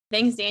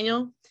Thanks,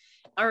 Daniel.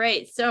 All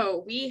right,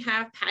 so we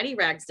have Patti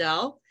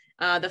Ragsdale,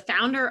 the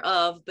founder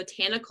of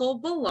Botanical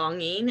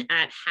Belonging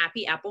at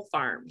Happy Apple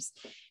Farms,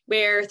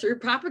 where through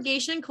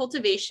propagation,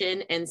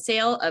 cultivation, and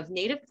sale of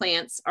native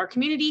plants, our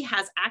community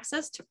has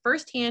access to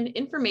firsthand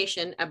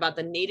information about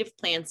the native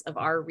plants of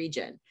our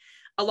region.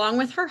 Along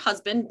with her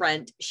husband,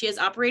 Brent, she has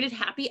operated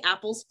Happy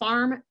Apple's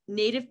Farm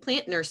Native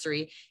Plant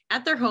Nursery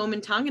at their home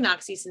in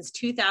Tonganoxie since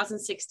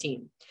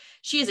 2016.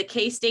 She is a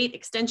K-State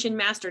Extension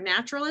Master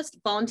Naturalist,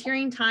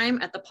 volunteering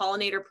time at the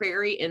Pollinator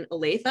Prairie in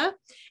Olathe,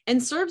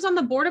 and serves on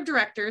the board of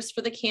directors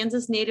for the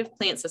Kansas Native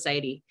Plant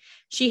Society.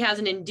 She has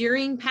an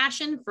enduring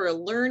passion for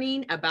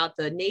learning about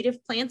the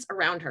native plants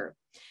around her.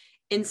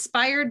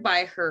 Inspired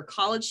by her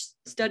college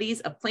studies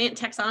of plant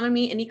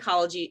taxonomy and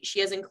ecology, she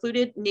has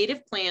included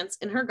native plants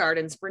in her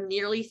gardens for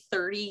nearly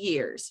 30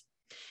 years.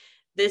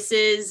 This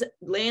is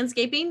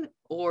landscaping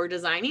or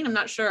designing. I'm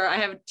not sure. I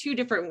have two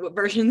different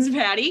versions,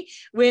 Patti,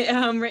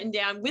 written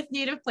down with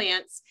native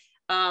plants.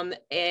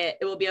 It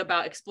will be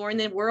about exploring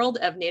the world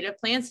of native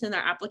plants and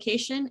their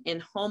application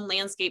in home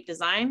landscape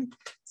design.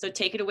 So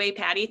take it away,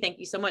 Patti. Thank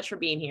you so much for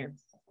being here.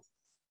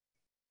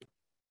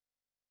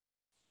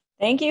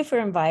 Thank you for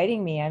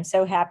inviting me. I'm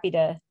so happy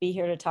to be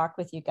here to talk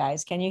with you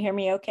guys. Can you hear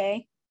me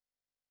okay?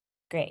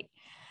 Great.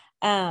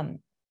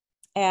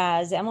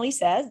 As Emily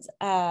says,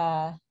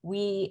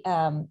 we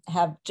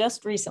have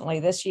just recently,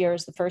 this year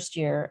is the first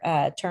year,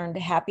 turned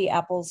Happy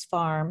Apples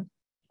Farm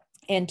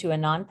into a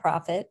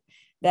nonprofit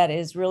that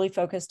is really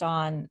focused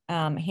on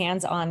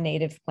hands-on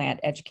native plant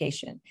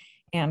education.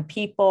 And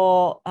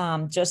people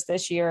just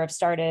this year have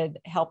started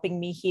helping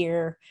me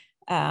here.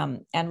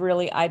 And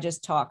really, I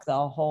just talk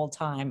the whole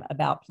time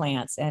about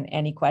plants and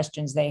any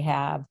questions they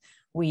have.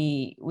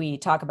 We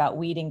talk about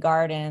weeding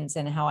gardens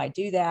and how I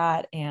do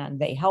that, and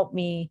they help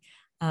me.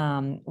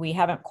 We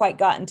haven't quite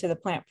gotten to the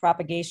plant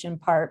propagation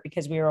part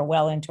because we were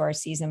well into our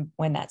season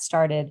when that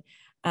started.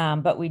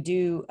 But we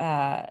do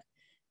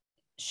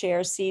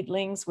share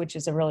seedlings, which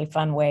is a really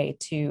fun way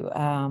to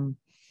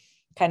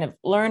kind of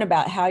learn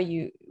about how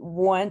you,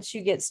 once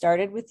you get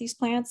started with these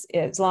plants,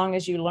 as long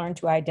as you learn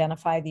to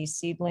identify these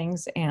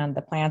seedlings and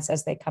the plants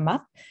as they come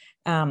up,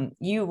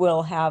 you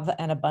will have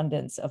an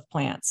abundance of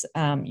plants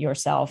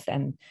yourself,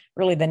 and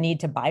really the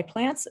need to buy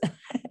plants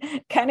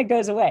kind of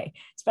goes away,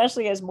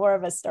 especially as more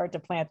of us start to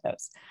plant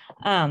those.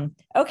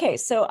 Okay,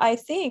 so I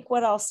think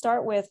what I'll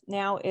start with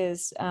now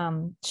is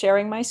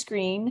sharing my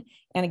screen.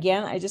 And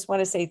again, I just want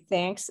to say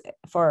thanks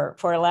for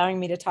allowing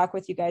me to talk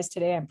with you guys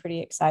today. I'm pretty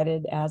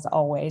excited, as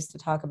always, to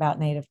talk about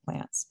native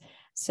plants.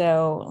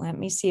 So let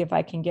me see if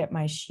I can get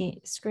my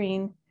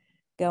screen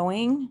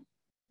going.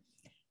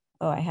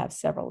 Oh, I have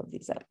several of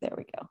these up. There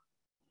we go.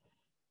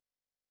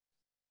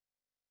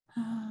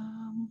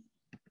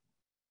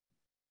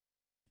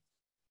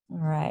 All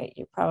right,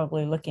 you're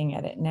probably looking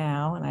at it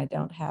now, and I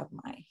don't have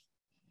my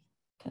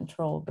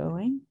control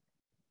going.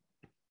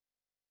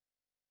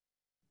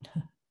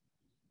 There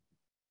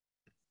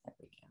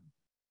we go.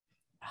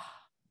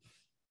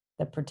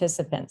 The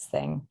participants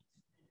thing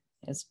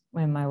is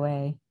in my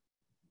way.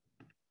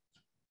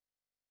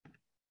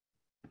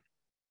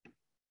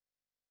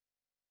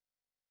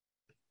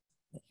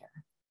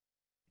 There.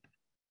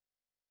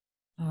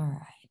 All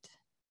right.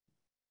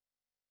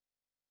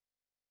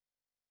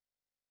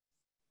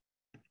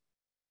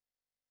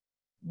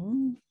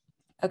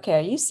 Okay,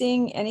 are you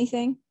seeing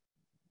anything?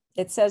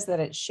 It says that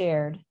it's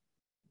shared.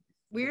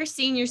 We're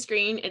seeing your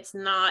screen. It's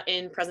not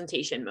in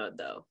presentation mode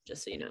though,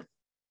 just so you know,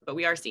 but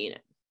we are seeing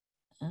it.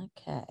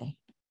 Okay.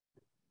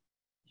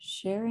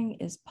 Sharing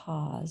is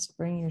paused.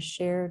 Bring your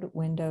shared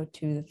window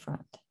to the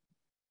front.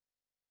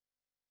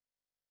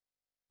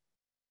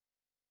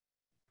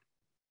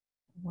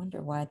 I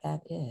wonder why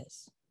that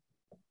is.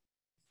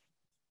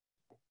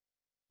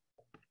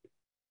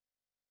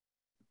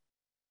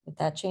 Did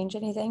that change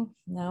anything?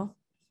 No?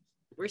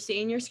 We're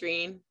seeing your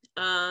screen.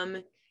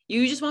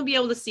 You just won't be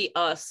able to see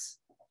us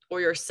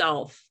or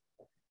yourself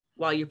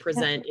while you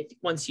present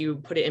once you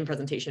put it in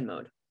presentation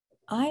mode.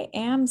 I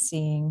am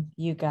seeing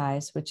you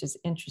guys, which is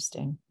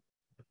interesting.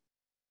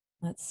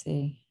 Let's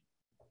see.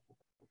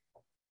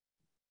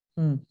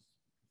 I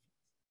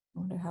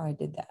wonder how I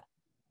did that.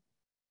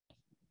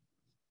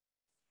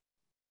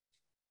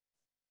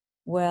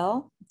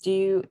 Well,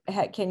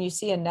 can you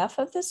see enough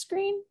of the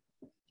screen?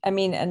 I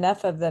mean,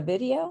 enough of the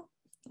video?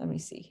 Let me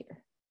see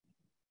here.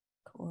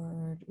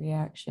 Record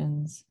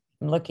reactions.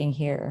 I'm looking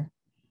here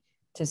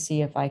to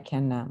see if I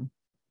can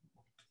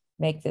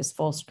make this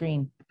full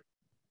screen.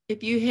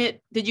 If you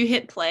did you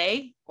hit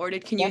play, or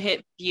can you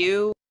hit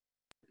view?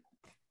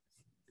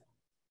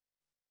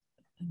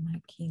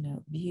 My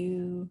keynote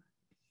view,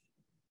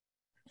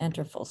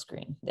 enter full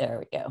screen. There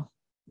we go.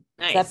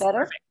 Nice. Is that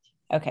better? Perfect.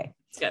 Okay.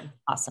 It's good.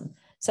 Awesome.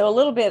 So a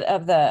little bit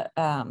of the,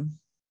 I'm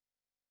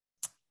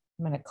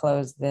going to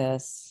close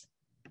this.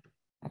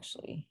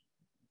 Actually,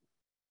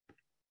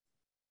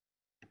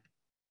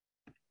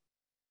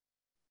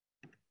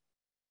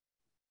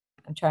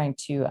 I'm trying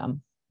to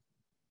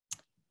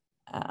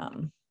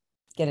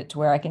get it to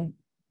where I can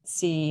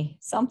see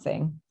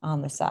something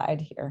on the side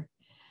here.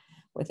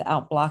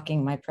 without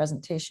blocking my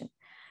presentation.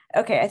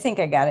 Okay, I think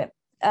I got it.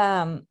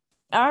 All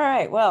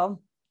right,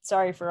 well,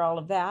 sorry for all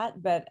of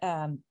that, but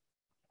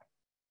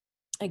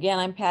again,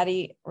 I'm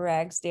Patti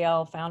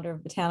Ragsdale, founder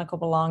of Botanical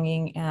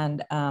Belonging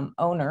and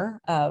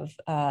owner of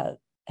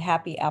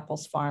Happy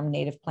Apples Farm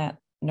Native Plant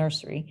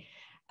Nursery.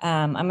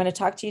 I'm going to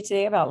talk to you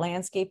today about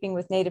landscaping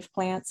with native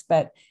plants,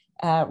 but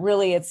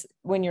really it's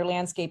when you're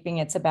landscaping,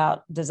 it's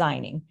about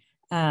designing.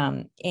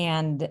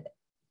 And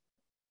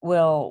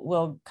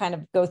we'll kind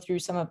of go through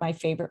some of my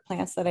favorite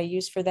plants that I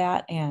use for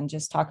that and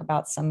just talk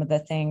about some of the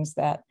things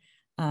that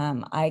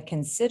I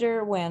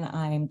consider when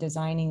I'm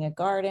designing a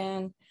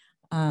garden.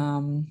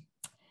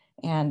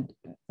 And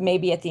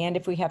maybe at the end,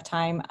 if we have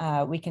time,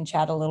 we can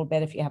chat a little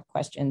bit if you have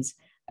questions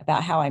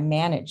about how I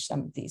manage some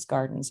of these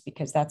gardens,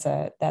 because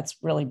that's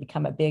really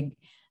become a big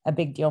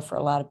deal for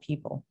a lot of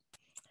people.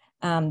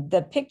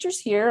 The pictures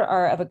here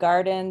are of a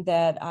garden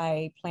that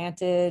I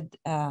planted.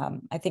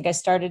 I think I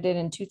started it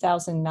in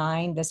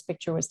 2009. This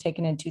picture was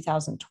taken in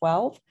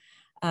 2012.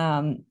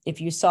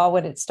 If you saw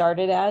what it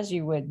started as,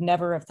 you would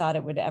never have thought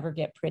it would ever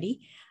get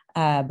pretty.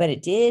 But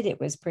it did. It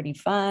was pretty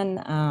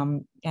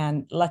fun.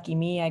 And lucky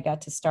me, I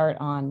got to start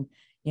on,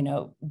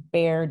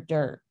 bare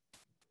dirt,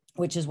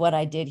 which is what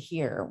I did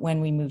here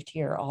when we moved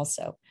here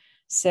also.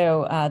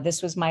 So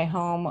this was my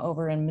home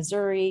over in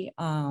Missouri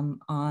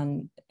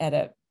at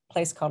a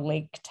place called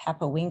Lake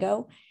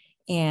Tapawingo.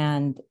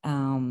 And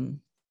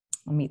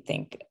let me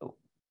think.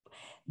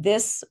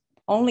 This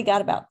only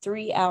got about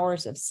 3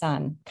 hours of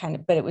sun,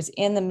 but it was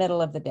in the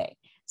middle of the day.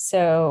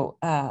 So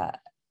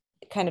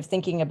kind of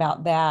thinking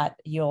about that,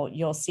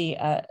 you'll see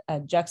a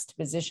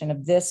juxtaposition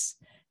of this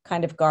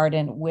kind of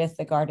garden with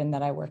the garden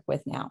that I work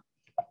with now.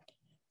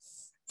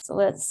 So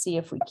let's see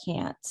if we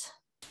can't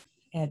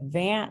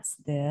advance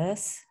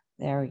this.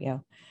 There we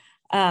go.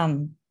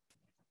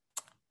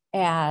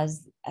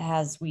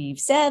 As we've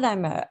said,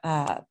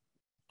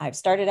 I've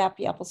started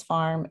Happy Apples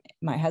Farm,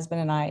 my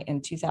husband and I,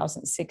 in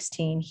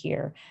 2016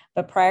 here.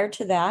 But prior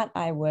to that,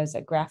 I was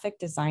a graphic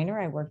designer.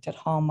 I worked at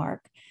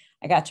Hallmark.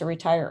 I got to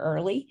retire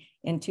early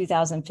in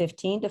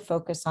 2015 to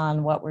focus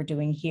on what we're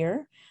doing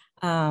here.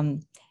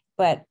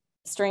 But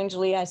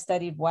strangely, I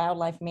studied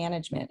wildlife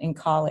management in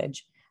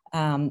college.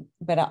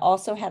 But I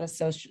also had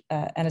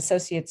an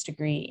associate's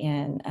degree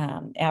in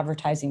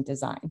advertising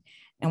design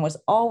and was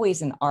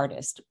always an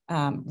artist.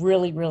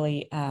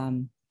 Really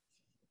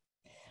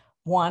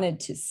wanted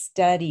to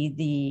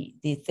study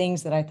the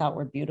things that I thought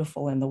were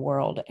beautiful in the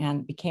world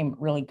and became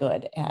really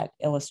good at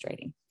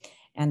illustrating.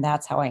 And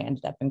that's how I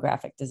ended up in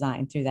graphic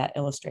design, through that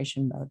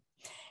illustration mode.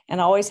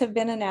 And always have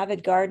been an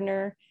avid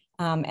gardener,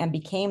 and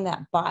became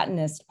that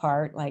botanist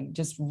part, like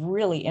just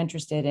really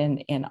interested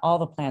in all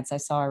the plants I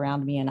saw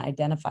around me and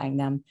identifying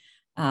them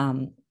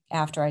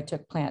after I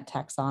took plant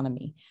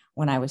taxonomy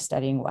when I was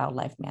studying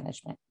wildlife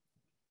management.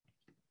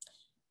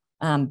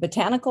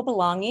 Botanical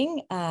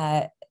Belonging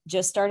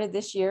just started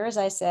this year, as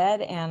I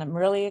said, and I'm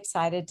really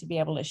excited to be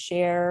able to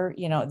share,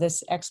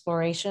 this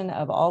exploration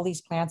of all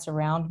these plants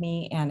around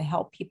me and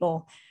help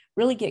people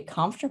really get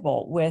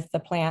comfortable with the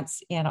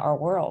plants in our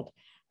world,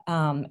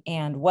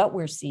 and what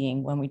we're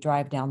seeing when we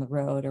drive down the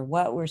road, or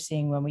what we're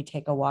seeing when we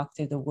take a walk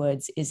through the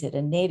woods. Is it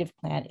a native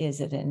plant?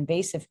 Is it an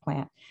invasive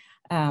plant?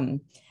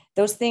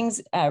 Those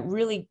things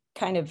really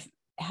kind of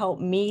help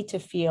me to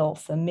feel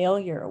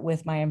familiar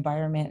with my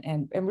environment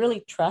and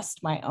really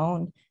trust my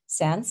own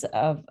sense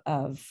of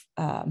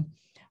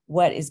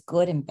what is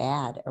good and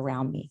bad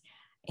around me,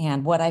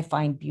 and what I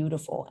find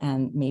beautiful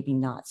and maybe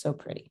not so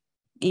pretty,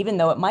 even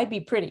though it might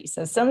be pretty.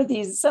 So some of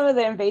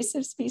the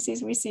invasive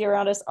species we see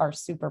around us are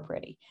super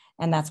pretty,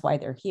 and that's why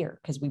they're here,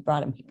 because we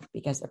brought them here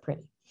because they're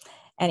pretty.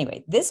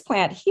 Anyway, this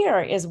plant here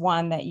is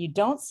one that you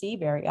don't see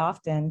very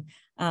often.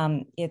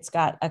 It's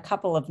got a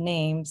couple of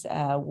names.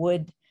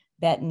 Wood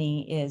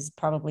betony is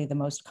probably the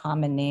most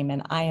common name,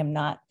 and I am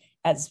not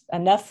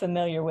enough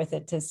familiar with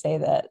it to say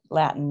the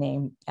Latin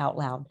name out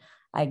loud.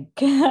 I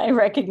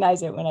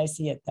recognize it when I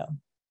see it, though.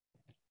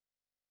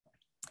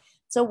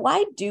 So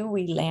why do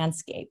we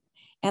landscape?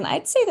 And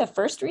I'd say the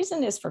first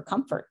reason is for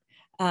comfort.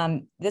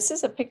 This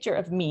is a picture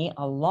of me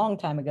a long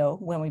time ago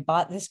when we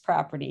bought this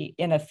property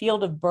in a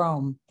field of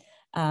brome,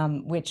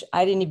 which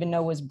I didn't even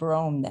know was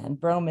brome then.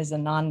 Brome is a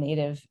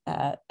non-native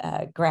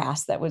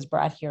grass that was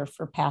brought here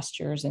for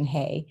pastures and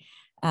hay.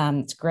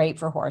 It's great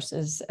for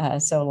horses.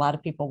 So a lot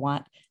of people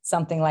want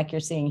something like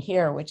you're seeing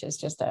here, which is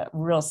just a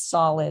real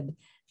solid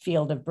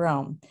field of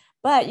brome.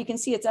 But you can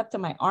see it's up to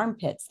my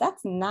armpits.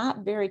 That's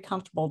not very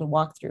comfortable to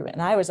walk through.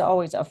 And I was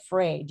always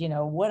afraid,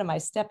 what am I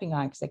stepping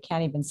on? Because I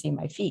can't even see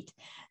my feet.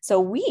 So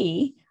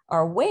we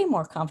are way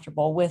more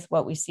comfortable with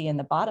what we see in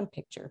the bottom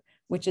picture,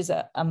 which is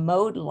a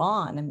mowed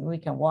lawn. I mean, we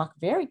can walk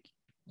very,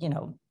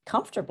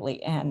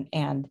 comfortably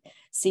and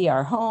see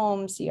our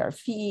home, see our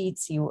feet,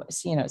 see,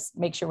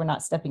 make sure we're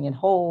not stepping in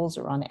holes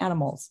or on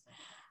animals.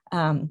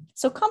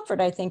 So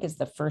comfort, I think, is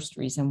the first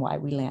reason why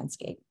we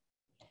landscape.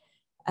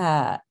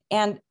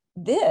 And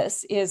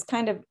this is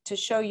kind of to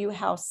show you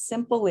how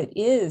simple it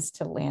is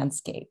to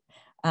landscape.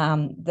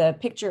 The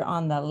picture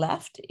on the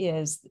left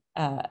is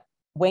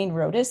Wayne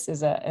Rodas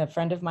is a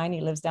friend of mine.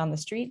 He lives down the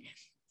street.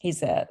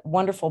 He's a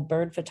wonderful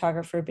bird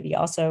photographer, but he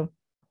also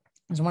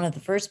was one of the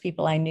first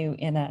people I knew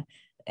in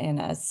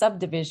a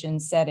subdivision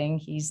setting.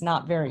 He's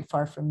not very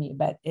far from me,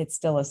 but it's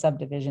still a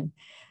subdivision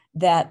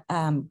that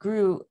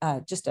grew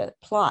just a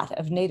plot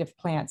of native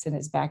plants in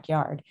his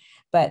backyard.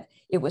 But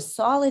it was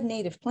solid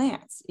native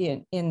plants.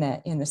 In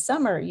the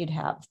summer, you'd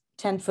have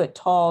 10-foot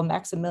tall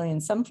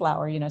Maximilian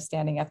sunflower,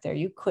 standing up there.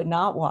 You could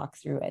not walk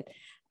through it.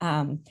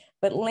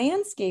 But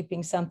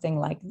landscaping something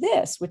like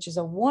this, which is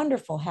a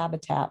wonderful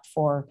habitat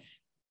for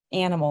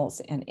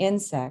animals and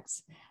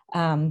insects,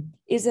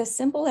 is as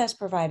simple as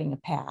providing a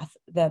path.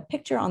 The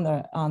picture on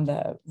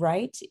the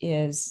right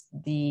is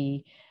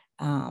the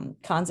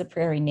Kanza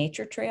Prairie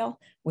Nature Trail,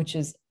 which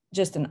is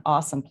just an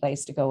awesome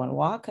place to go and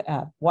walk,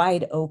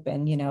 wide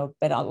open,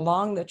 but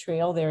along the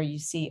trail there, you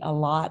see a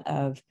lot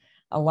of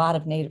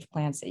native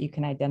plants that you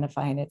can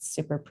identify, and it's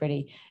super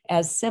pretty,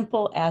 as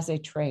simple as a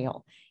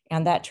trail.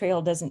 And that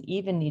trail doesn't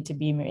even need to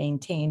be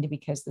maintained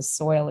because the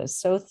soil is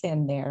so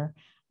thin there.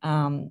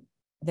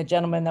 The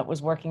gentleman that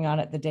was working on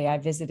it the day I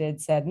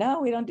visited said,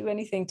 no, we don't do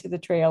anything to the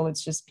trail.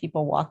 It's just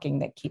people walking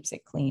that keeps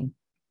it clean.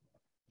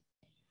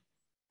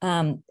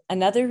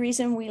 Another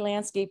reason we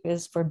landscape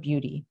is for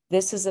beauty.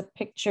 This is a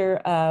picture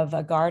of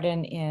a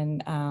garden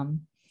in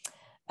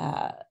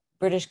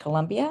British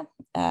Columbia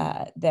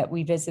that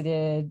we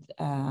visited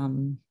a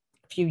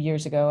few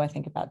years ago, I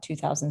think about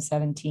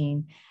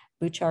 2017.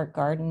 Bouchard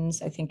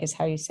Gardens, I think is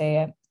how you say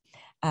it.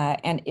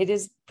 And it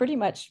is pretty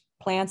much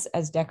plants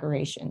as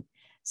decoration.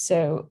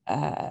 So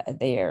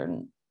they are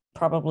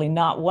probably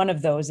not one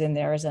of those in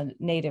there as a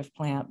native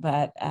plant,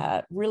 but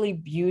really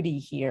beauty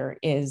here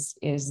is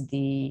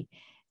the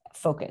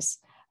focus.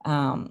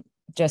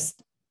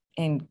 Just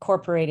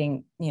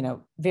incorporating,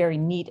 very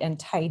neat and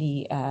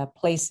tidy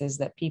places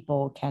that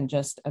people can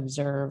just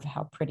observe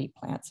how pretty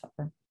plants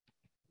are.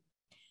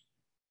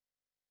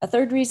 A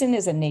third reason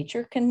is a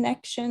nature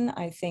connection.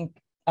 I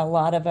think a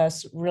lot of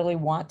us really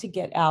want to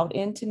get out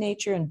into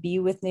nature and be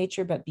with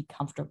nature, but be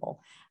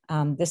comfortable.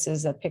 This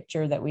is a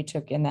picture that we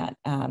took in that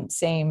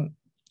same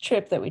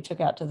trip that we took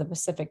out to the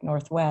Pacific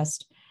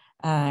Northwest.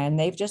 And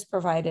they've just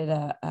provided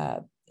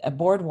a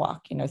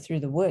boardwalk, through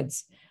the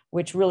woods,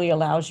 which really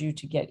allows you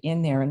to get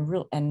in there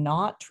and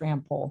not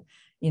trample,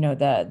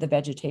 the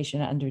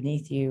vegetation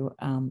underneath you.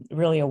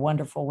 Really a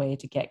wonderful way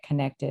to get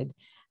connected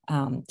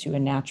to a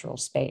natural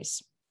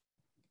space.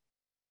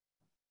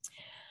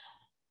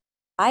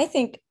 I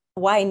think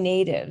why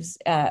natives,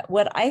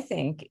 what I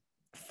think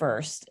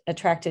first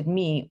attracted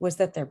me was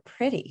that they're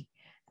pretty.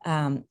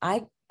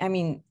 I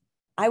mean,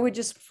 I would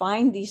just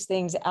find these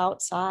things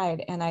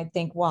outside and I'd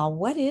think, wow,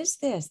 what is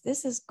this?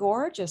 This is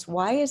gorgeous.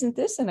 Why isn't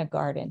this in a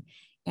garden?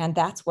 And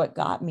that's what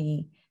got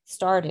me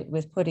started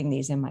with putting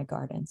these in my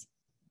gardens.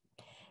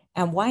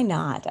 And why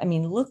not? I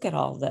mean, look at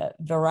all the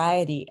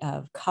variety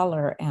of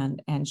color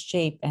and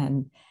shape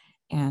and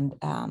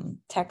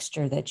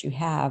texture that you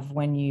have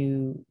when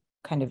you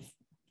kind of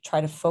try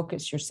to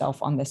focus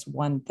yourself on this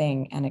one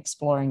thing and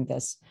exploring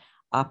this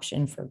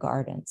option for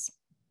gardens.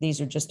 These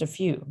are just a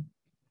few.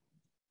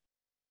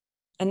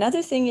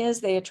 Another thing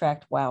is they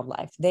attract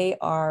wildlife. They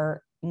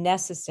are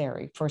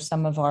necessary for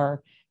some of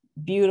our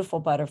beautiful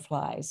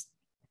butterflies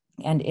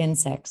and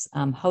insects.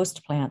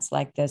 Host plants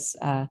like this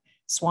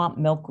swamp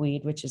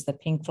milkweed, which is the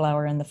pink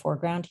flower in the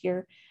foreground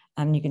here.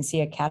 You can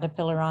see a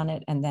caterpillar on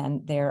it. And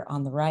then there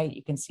on the right,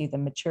 you can see the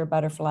mature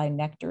butterfly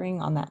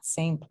nectaring on that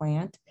same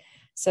plant.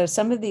 So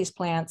some of these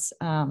plants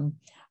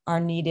are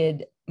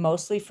needed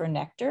mostly for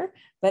nectar,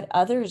 but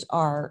others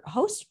are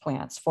host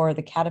plants for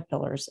the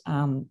caterpillars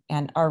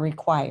and are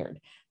required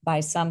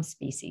by some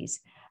species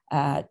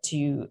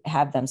to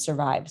have them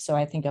survive. So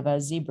I think of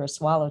a zebra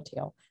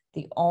swallowtail,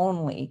 the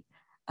only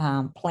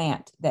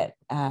plant that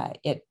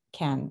it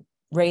can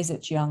raise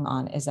its young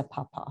on is a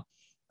pawpaw.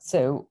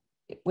 So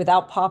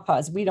without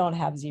pawpaws, we don't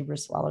have zebra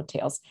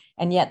swallowtails.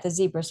 And yet the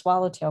zebra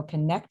swallowtail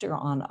can nectar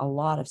on a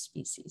lot of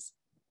species,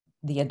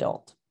 the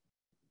adult.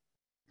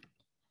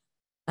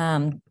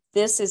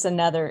 This is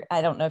another,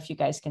 I don't know if you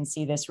guys can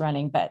see this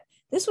running, but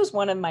this was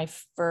one of my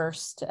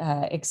first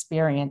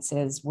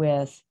experiences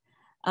with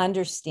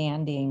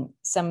understanding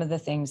some of the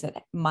things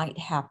that might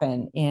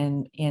happen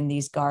in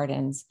these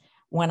gardens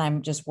when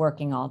I'm just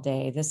working all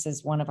day. This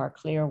is one of our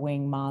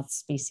clear-wing moth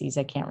species.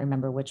 I can't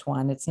remember which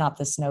one. It's not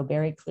the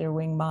snowberry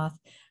clear-wing moth,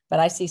 but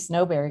I see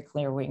snowberry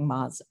clear-wing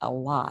moths a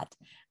lot,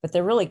 but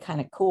they're really kind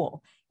of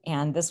cool.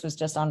 And this was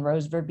just on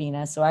rose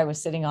verbena. So I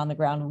was sitting on the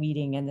ground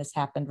weeding and this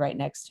happened right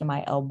next to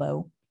my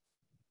elbow.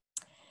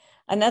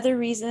 Another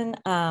reason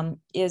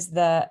is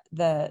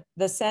the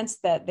sense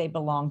that they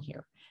belong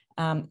here.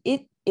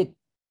 It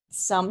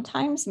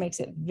sometimes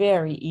makes it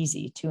very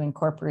easy to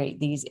incorporate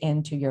these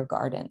into your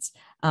gardens.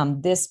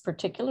 This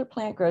particular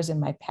plant grows in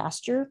my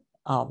pasture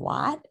a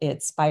lot.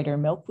 It's spider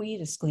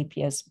milkweed,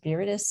 Asclepias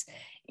viridis,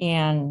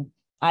 and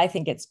I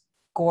think it's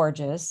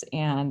gorgeous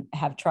and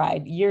have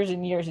tried years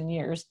and years and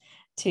years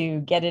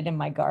to get it in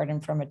my garden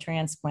from a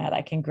transplant.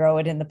 I can grow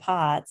it in the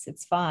pots,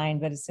 it's fine,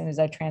 but as soon as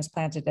I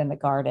transplant it in the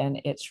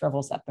garden, it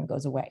shrivels up and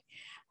goes away.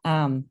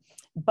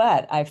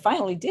 But I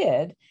finally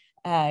did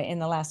in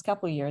the last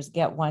couple of years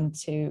get one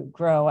to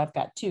grow. I've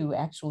got two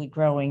actually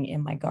growing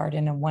in my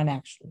garden, and one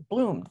actually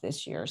bloomed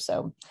this year.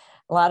 So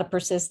a lot of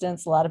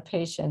persistence, a lot of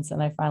patience,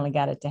 and I finally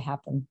got it to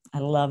happen. I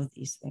love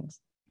these things.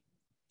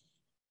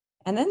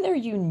 And then they're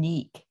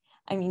unique.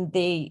 I mean,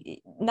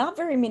 not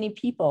very many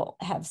people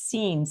have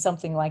seen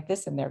something like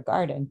this in their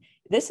garden.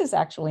 This is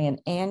actually an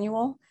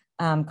annual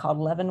called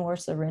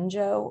Leavenworth's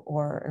Eryngo,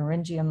 or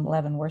Eryngium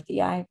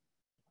leavenworthii.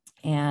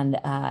 And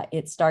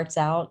it starts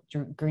out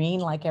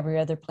green like every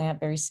other plant,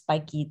 very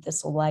spiky,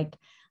 thistle-like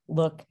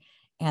look.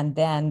 And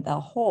then the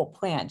whole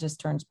plant just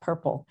turns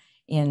purple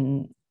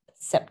in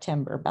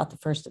September, about the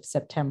 1st of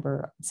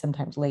September,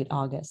 sometimes late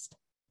August.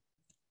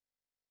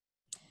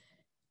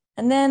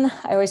 And then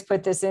I always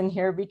put this in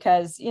here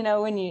because, you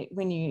know,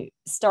 when you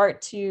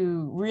start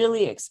to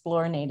really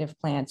explore native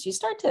plants, you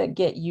start to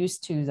get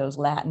used to those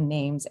Latin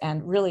names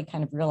and really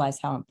kind of realize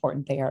how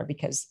important they are,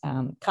 because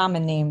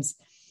common names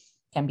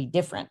can be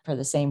different for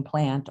the same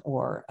plant,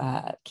 or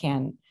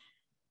can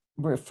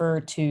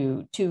refer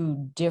to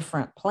two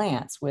different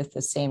plants with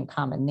the same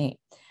common name.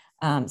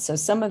 So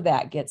some of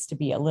that gets to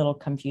be a little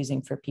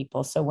confusing for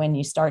people. So when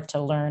you start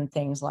to learn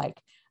things like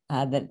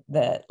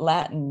the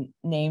Latin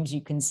names,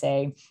 you can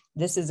say,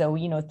 this is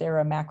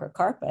Oenothera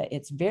macrocarpa.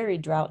 It's very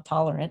drought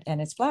tolerant,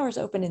 and its flowers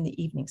open in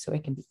the evening, so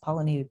it can be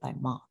pollinated by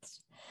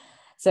moths.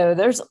 So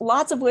there's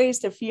lots of ways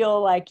to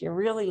feel like you're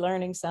really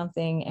learning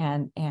something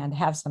and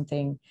have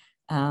something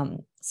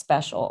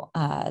special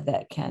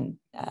that can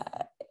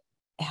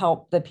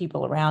help the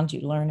people around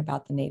you learn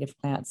about the native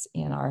plants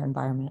in our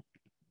environment.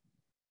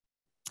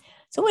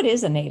 So what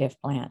is a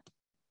native plant?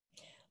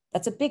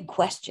 That's a big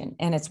question,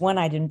 and it's one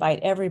I'd invite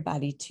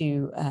everybody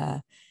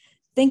to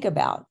think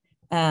about,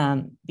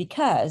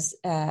 because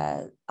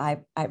I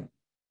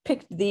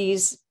picked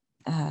these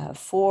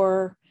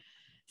 4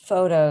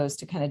 photos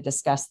to kind of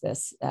discuss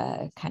this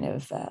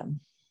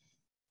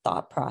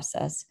thought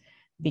process,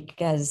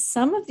 because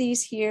some of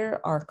these here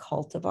are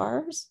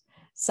cultivars,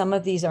 some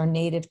of these are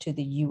native to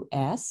the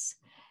US,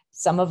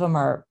 some of them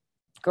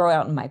grow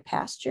out in my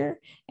pasture,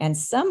 and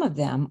some of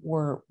them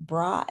were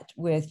brought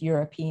with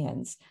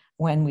Europeans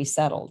when we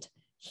settled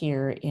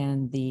here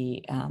in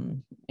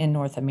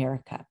North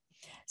America.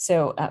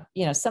 So,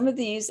 some of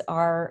these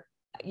are,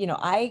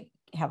 I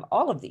have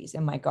all of these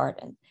in my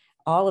garden,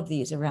 all of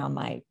these around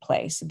my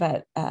place,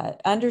 but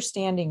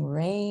understanding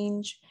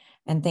range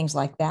and things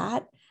like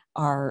that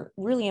are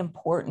really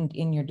important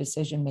in your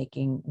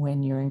decision-making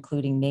when you're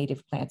including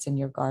native plants in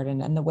your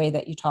garden, and the way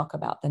that you talk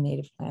about the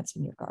native plants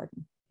in your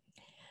garden.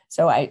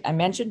 So I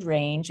mentioned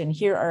range, and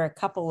here are a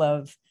couple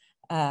of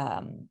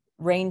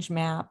range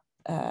map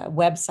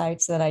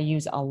websites that I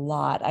use a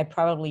lot. I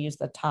probably use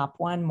the top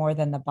one more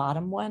than the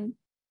bottom one,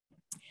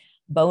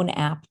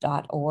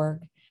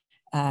 boneapp.org.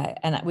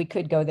 And we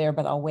could go there,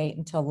 but I'll wait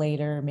until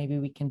later. Maybe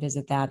we can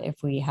visit that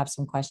if we have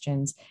some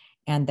questions.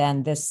 And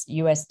then this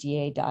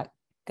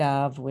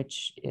USDA.gov,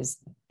 which is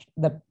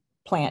the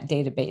plant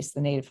database,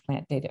 the native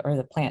plant data, or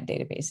the plant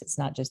database. It's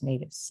not just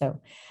natives.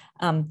 So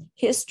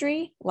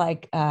history,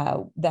 like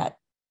that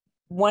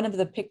one of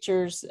the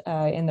pictures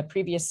in the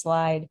previous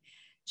slide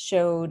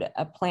showed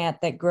a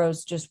plant that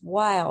grows just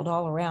wild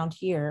all around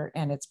here,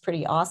 and it's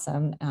pretty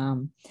awesome.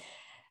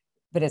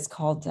 But it's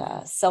called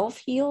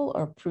self-heal,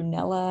 or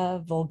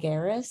Prunella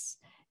vulgaris,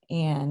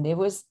 and it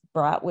was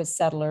brought with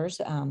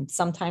settlers.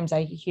 Sometimes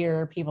I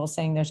hear people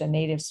saying there's a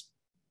native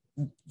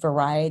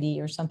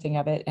variety or something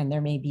of it, and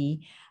there may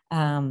be,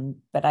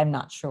 but I'm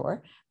not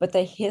sure. But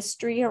the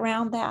history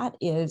around that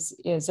is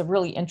a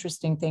really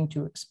interesting thing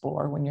to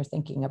explore when you're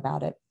thinking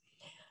about it.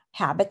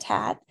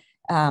 Habitat.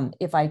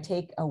 If I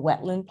take a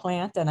wetland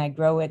plant and I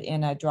grow it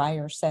in a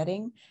drier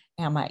setting,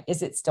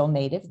 is it still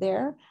native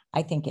there?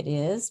 I think it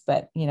is,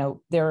 but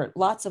there are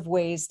lots of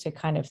ways to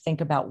kind of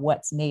think about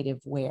what's native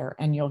where,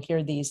 and you'll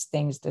hear these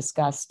things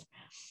discussed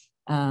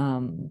a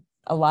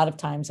lot of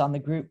times on the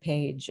group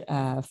page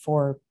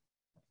for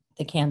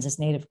the Kansas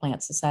Native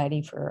Plant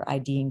Society for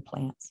IDing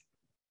plants.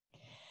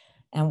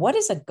 And what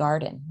is a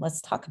garden?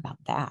 Let's talk about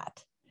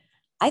that.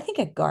 I think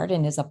a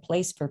garden is a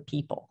place for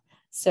people.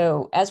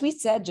 So as we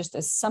said, just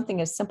as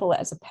something as simple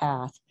as a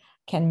path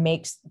can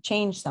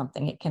change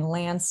something. It can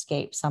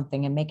landscape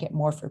something and make it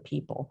more for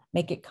people,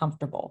 make it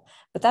comfortable.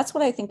 But that's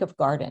what I think of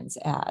gardens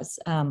as.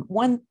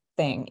 One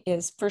thing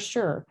is, for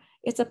sure,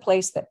 it's a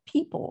place that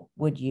people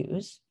would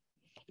use,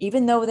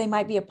 even though they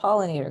might be a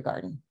pollinator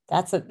garden.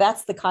 That's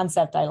the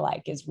concept I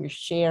like, is we're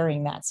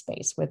sharing that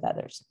space with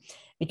others.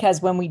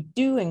 Because when we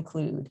do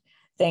include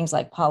things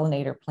like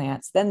pollinator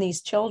plants, then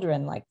these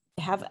children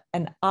have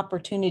an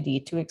opportunity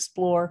to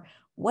explore,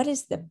 what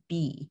is the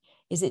bee?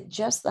 Is it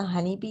just the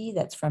honeybee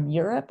that's from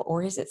Europe,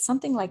 or is it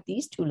something like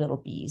these 2 little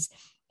bees?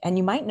 And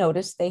you might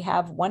notice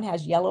one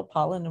has yellow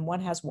pollen and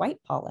one has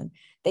white pollen.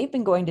 They've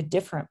been going to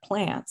different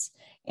plants,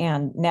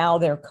 and now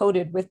they're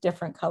coated with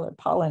different colored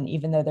pollen,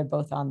 even though they're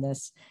both on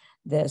this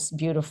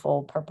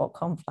beautiful purple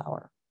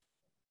coneflower.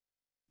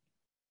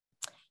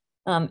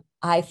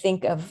 I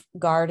think of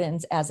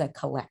gardens as a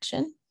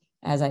collection.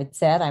 as I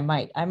said, I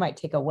might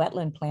take a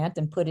wetland plant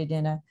and put it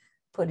in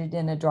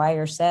a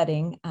drier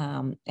setting,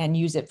 and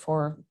use it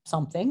for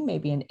something,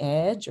 maybe an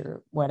edge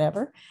or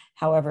whatever,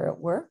 however it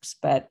works.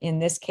 But in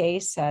this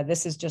case,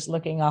 this is just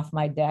looking off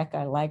my deck.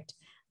 I liked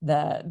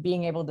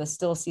being able to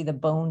still see the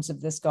bones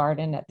of this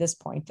garden. At this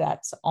point,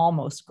 that's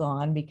almost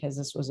gone because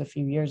this was a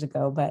few years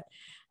ago, but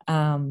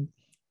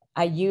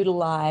I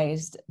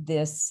utilized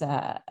this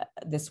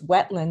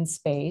wetland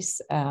space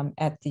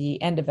at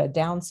the end of a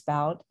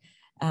downspout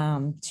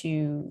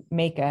to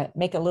make a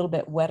little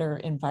bit wetter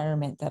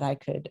environment that I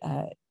could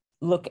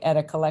look at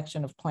a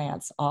collection of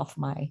plants off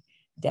my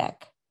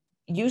deck.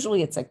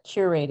 Usually it's a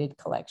curated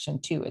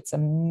collection too. It's a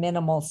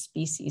minimal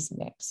species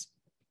mix.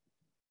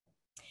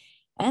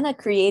 And a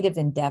creative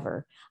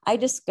endeavor. I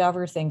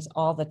discover things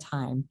all the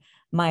time.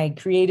 My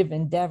creative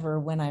endeavor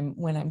when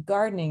I'm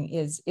gardening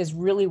is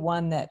really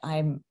one that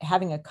I'm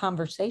having a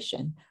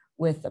conversation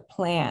with the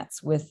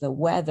plants, with the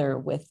weather,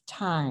 with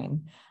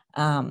time,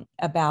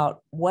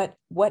 about what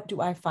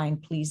do I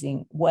find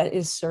pleasing, what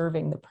is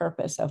serving the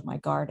purpose of my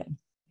garden.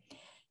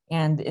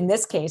 And in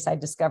this case, I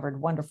discovered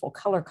wonderful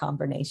color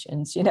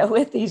combinations,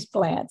 with these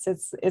plants.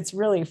 It's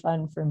really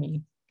fun for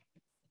me.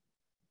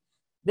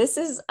 This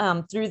is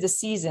through the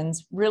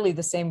seasons, really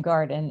the same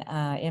garden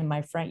in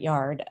my front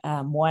yard.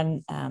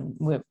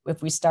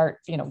 If we start,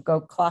 go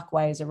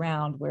clockwise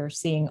around, we're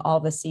seeing all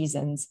the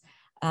seasons,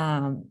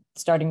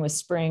 starting with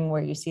spring,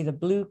 where you see the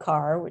blue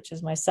car, which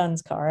is my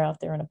son's car out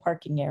there in a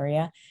parking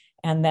area.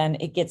 And then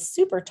it gets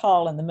super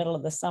tall in the middle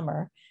of the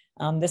summer.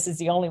 This is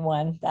the only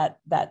one,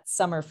 that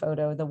summer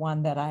photo, the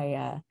one that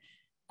I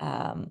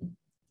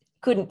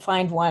couldn't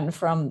find one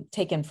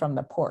taken from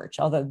the porch,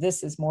 although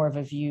this is more of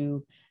a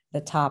view, the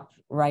top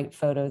right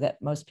photo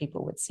that most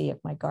people would see of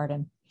my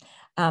garden.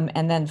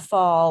 And then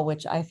fall,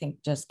 which I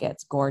think just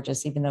gets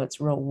gorgeous, even though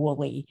it's real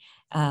woolly,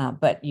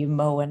 but you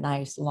mow a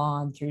nice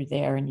lawn through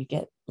there and you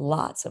get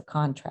lots of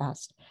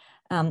contrast.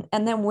 And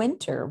then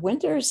winter.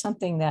 Winter is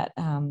something that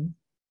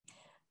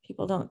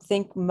people don't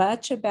think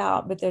much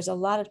about, but there's a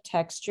lot of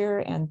texture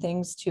and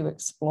things to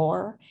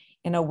explore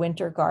in a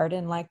winter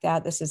garden like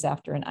that. This is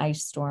after an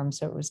ice storm,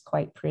 so it was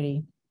quite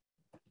pretty.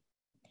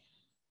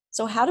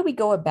 So how do we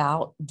go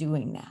about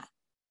doing that?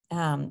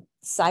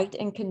 Site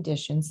and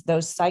conditions.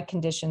 Those site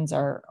conditions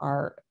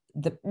are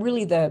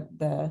really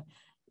the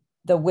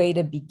way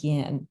to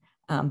begin,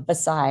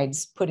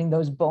 besides putting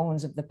those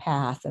bones of the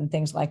path and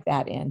things like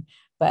that in.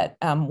 But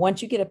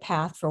once you get a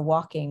path for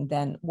walking,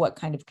 then what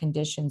kind of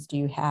conditions do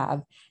you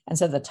have? And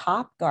so the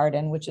top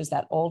garden, which is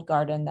that old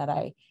garden that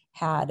I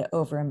had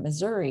over in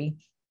Missouri,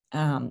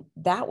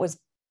 that was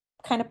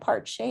kind of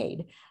part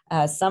shade.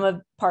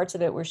 Some parts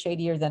of it were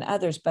shadier than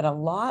others, but a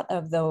lot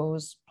of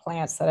those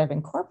plants that I've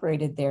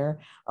incorporated there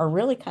are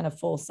really kind of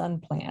full sun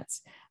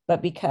plants.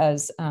 But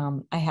because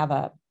I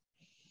have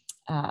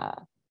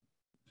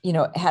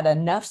had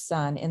enough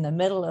sun in the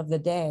middle of the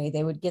day,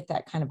 they would get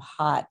that kind of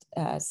hot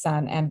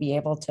sun and be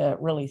able to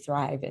really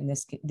thrive in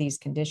these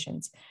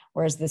conditions.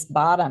 Whereas this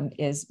bottom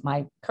is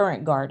my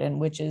current garden,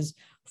 which is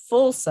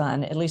full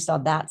sun, at least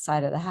on that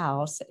side of the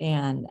house,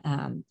 and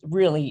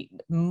really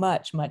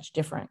much, much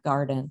different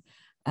garden.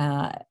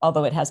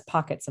 Although it has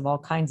pockets of all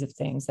kinds of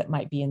things that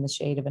might be in the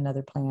shade of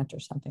another plant or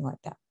something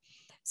like that.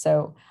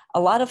 So a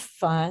lot of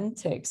fun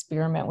to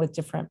experiment with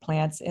different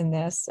plants in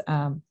this.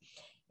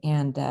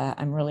 And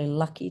I'm really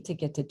lucky to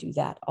get to do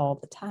that all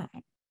the time.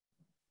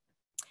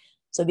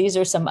 So these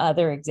are some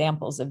other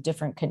examples of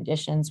different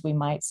conditions we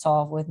might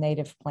solve with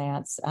native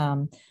plants.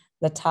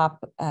 The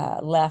top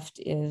left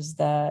is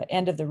the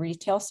end of the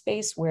retail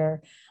space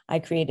where I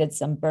created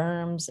some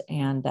berms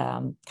and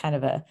kind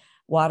of a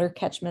water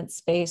catchment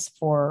space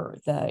for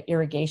the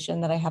irrigation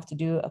that I have to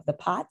do of the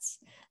pots.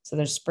 So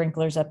there's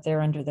sprinklers up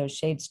there under those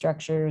shade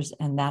structures,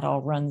 and that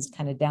all runs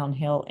kind of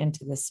downhill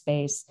into the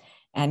space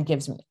and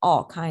gives me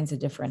all kinds of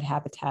different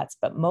habitats.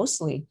 But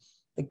mostly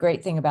the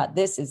great thing about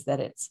this is that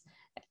it's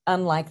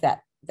unlike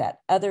that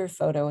other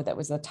photo that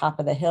was the top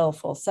of the hill,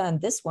 full sun.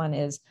 This one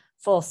is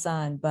full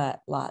sun,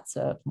 but lots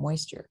of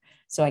moisture.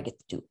 So I get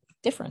to do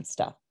different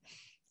stuff.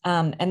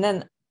 And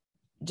then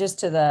just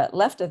to the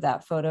left of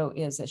that photo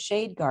is a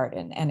shade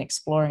garden and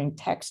exploring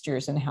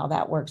textures and how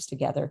that works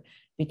together,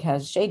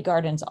 because shade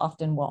gardens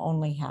often will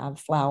only have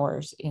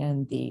flowers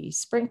in the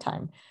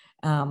springtime,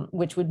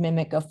 which would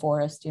mimic a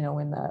forest,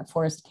 when the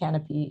forest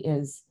canopy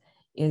is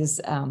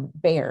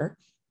bare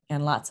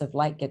and lots of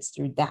light gets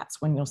through.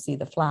 That's when you'll see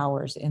the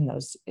flowers in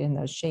those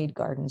shade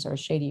gardens or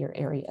shadier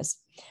areas.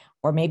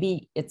 Or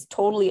maybe it's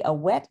totally a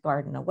wet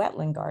garden, a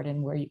wetland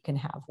garden, where you can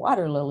have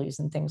water lilies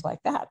and things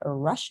like that, or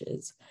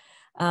rushes.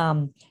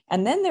 And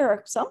then there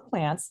are some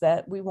plants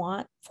that we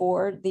want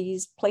for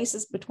these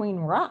places between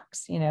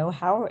rocks.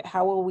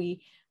 How will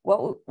we,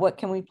 what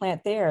can we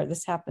plant there?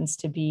 This happens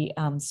to be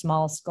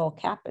small skull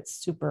cap. It's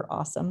super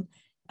awesome.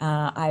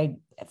 I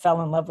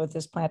fell in love with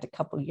this plant a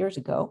couple of years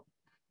ago,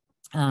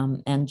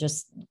 and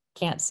just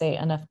can't say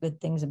enough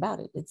good things about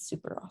it. It's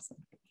super awesome.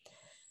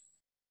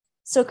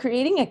 So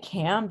creating a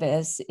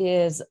canvas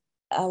is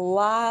a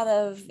lot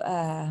of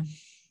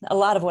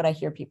what I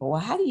hear people,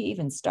 well, how do you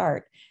even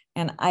start?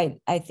 And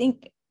I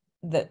think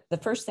that the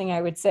first thing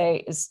I would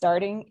say is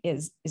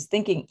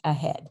thinking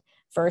ahead.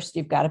 First,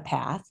 you've got a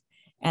path,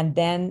 and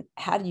then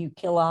how do you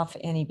kill off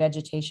any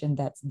vegetation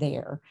that's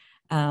there?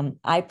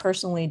 I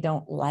personally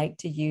don't like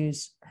to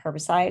use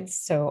herbicides,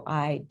 so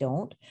I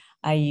don't.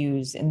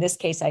 In this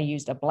case, I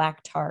used a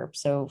black tarp.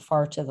 So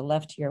far to the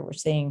left here, we're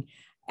seeing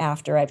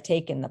after I've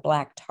taken the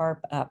black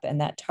tarp up,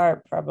 and that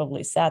tarp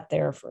probably sat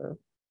there for,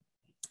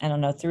 I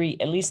don't know,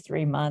 at least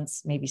 3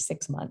 months, maybe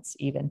 6 months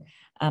even.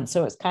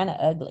 So it's kind of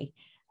ugly.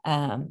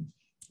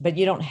 But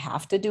you don't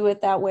have to do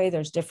it that way.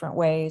 There's different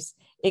ways.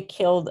 It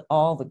killed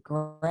all the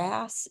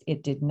grass.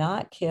 It did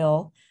not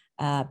kill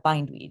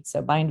bindweed.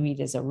 So bindweed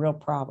is a real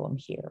problem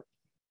here.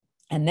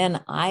 And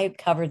then I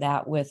cover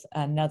that with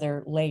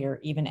another layer,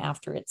 even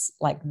after it's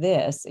like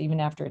this, even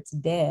after it's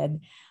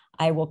dead,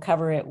 I will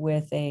cover it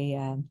with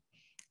a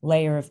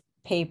layer of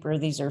paper.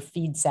 These are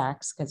feed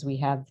sacks because we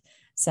have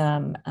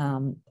some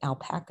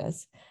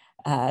alpacas.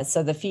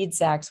 So the feed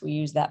sacks, we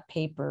use that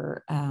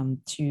paper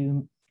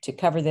to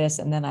cover this,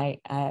 and then I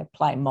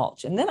apply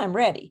mulch, and then I'm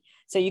ready.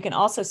 So you can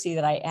also see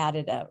that I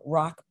added a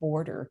rock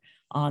border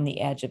on the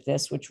edge of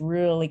this, which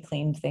really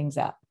cleaned things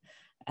up.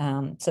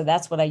 So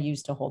that's what I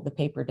use to hold the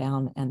paper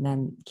down and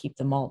then keep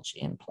the mulch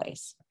in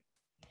place.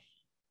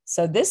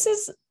 So this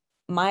is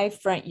my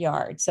front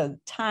yard. So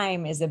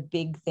time is a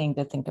big thing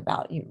to think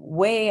about. You're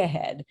way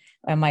ahead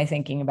am I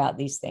thinking about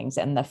these things.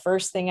 And the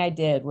first thing I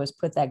did was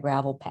put that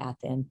gravel path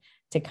in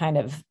to kind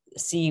of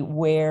see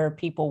where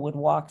people would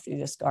walk through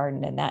this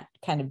garden. And that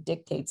kind of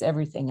dictates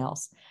everything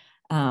else,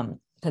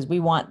 because we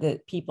want the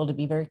people to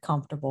be very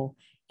comfortable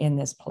in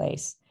this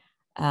place.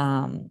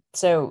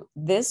 So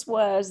this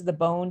was the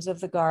bones of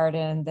the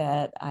garden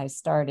that I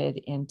started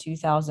in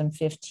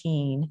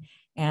 2015.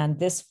 And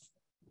this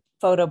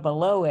photo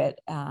below it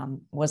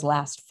was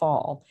last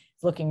fall.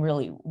 It's looking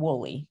really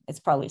woolly. It's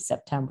probably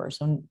September,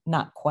 so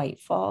not quite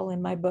fall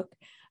in my book,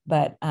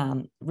 but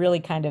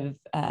really kind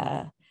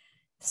of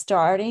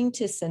starting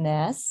to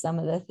senesce some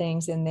of the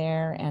things in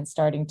there and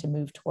starting to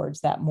move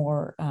towards that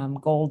more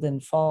golden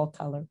fall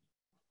color.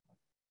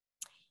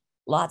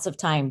 Lots of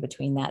time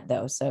between that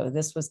though. So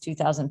this was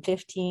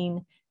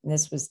 2015, and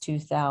this was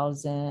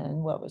 2000,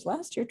 what was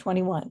last year?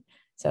 21.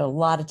 So a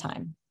lot of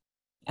time.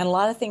 And a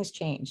lot of things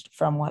changed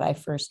from what I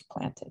first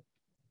planted.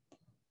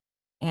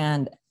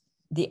 And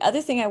the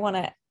other thing I want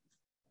to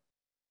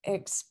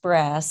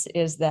express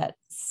is that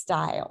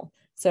style.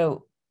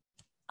 So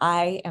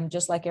I am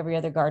just like every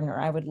other gardener.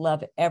 I would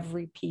love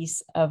every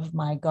piece of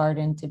my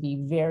garden to be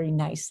very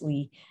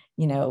nicely,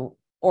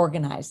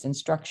 organized and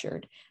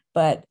structured.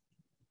 But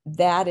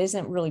that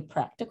isn't really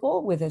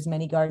practical with as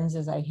many gardens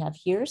as I have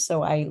here.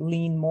 So I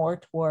lean more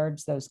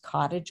towards those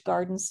cottage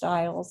garden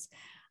styles.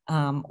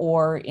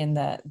 Or in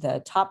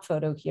the top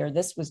photo here,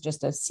 this was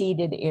just a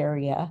seeded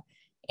area,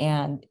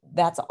 and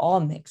that's all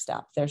mixed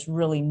up. There's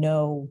really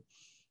no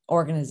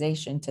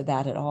organization to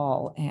that at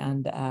all,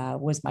 and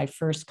was my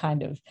first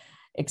kind of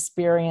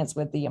experience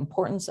with the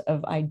importance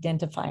of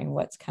identifying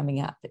what's coming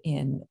up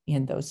in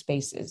those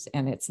spaces.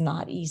 And it's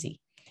not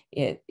easy.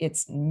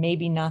 It's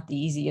maybe not the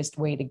easiest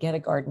way to get a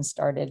garden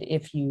started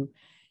if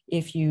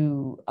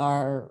you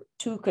are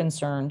too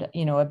concerned,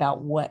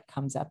 about what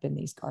comes up in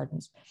these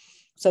gardens.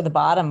 So the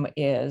bottom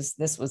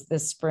this was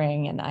this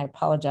spring, and I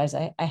apologize.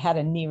 I had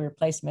a knee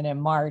replacement in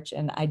March,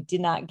 and I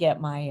did not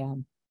get my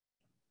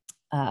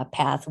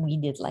path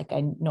weeded like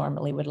I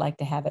normally would like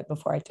to have it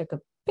before I took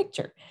a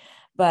picture.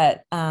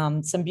 But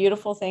some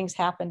beautiful things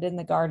happened in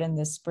the garden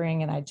this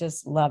spring, and I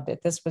just loved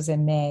it. This was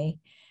in May,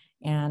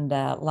 and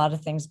a lot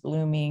of things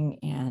blooming,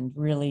 and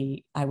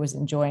really I was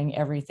enjoying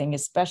everything,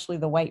 especially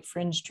the white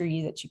fringe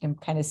tree that you can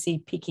kind of see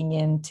peeking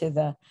into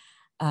the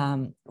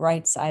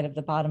right side of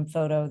the bottom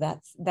photo.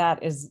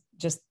 That is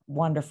just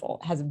wonderful.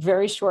 It has a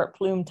very short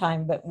bloom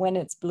time, but when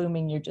it's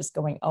blooming, you're just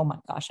going, oh my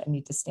gosh, I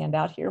need to stand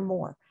out here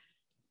more.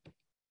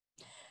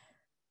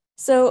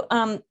 So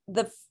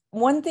the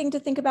one thing to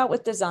think about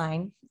with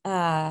design,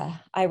 I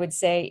would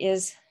say,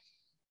 is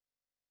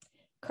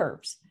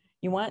curves.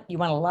 You want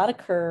a lot of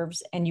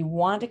curves, and you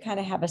want to kind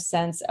of have a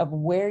sense of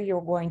where you're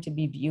going to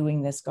be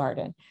viewing this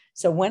garden.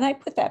 So when I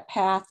put that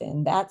path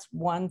in, that's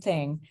one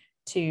thing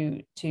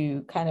to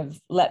kind of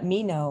let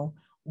me know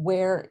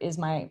where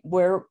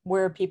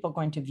are people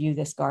going to view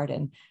this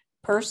garden.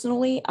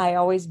 Personally, I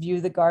always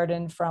view the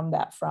garden from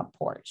that front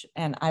porch,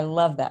 and I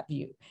love that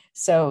view.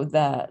 So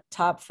the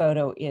top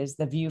photo is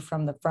the view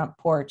from the front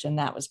porch, and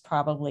that was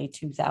probably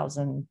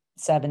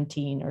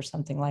 2017 or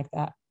something like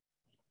that,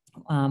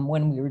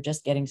 when we were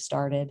just getting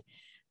started.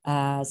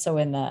 So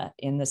in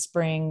the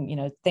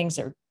spring, things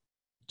are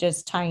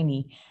just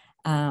tiny,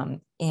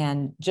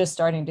 and just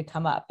starting to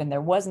come up, and there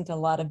wasn't a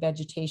lot of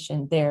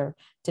vegetation there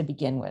to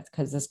begin with,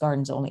 because this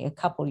garden's only a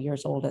couple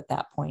years old at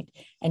that point.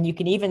 And you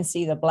can even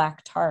see the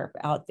black tarp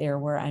out there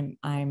where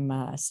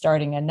I'm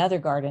starting another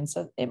garden.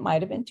 So it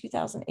might have been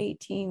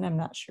 2018, I'm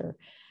not sure.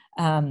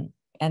 And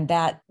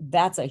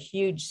that's a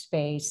huge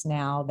space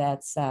now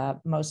that's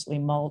mostly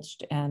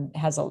mulched and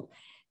has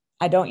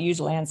I don't use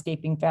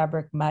landscaping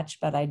fabric much,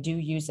 but I do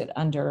use it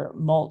under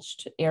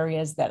mulched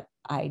areas that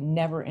I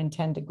never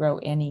intend to grow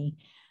any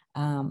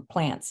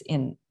plants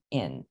in.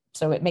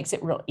 So it makes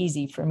it real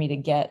easy for me to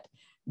get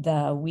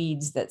the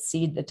weeds that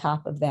seed the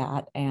top of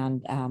that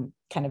and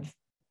kind of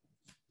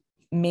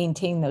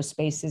maintain those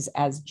spaces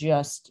as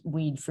just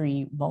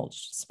weed-free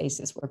mulched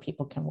spaces where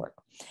people can work.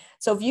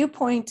 So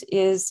viewpoint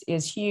is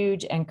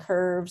huge, and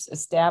curves,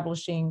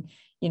 establishing,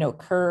 you know,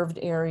 curved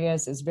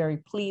areas is very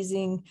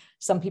pleasing.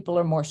 Some people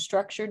are more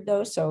structured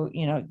though. So,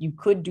 you know, you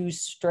could do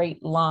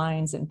straight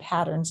lines and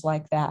patterns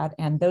like that.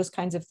 And those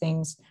kinds of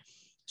things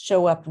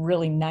show up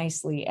really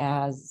nicely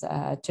as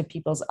to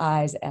people's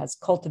eyes as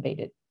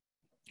cultivated,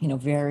 you know,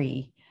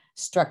 very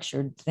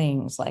structured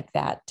things like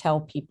that tell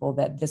people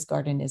that this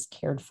garden is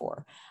cared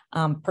for.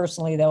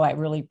 Personally, though, I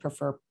really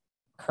prefer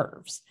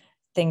curves,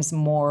 things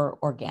more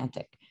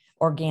organic.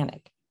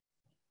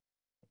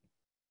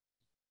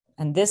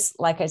 And this,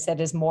 like I said,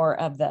 is more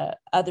of the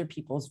other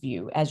people's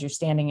view. As you're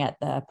standing at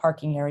the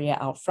parking area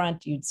out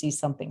front, you'd see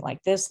something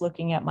like this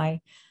looking at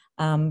my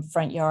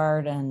front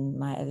yard.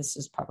 And this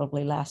is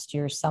probably last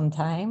year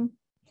sometime,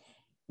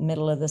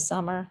 middle of the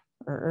summer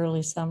or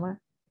early summer.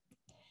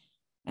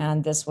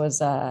 And this was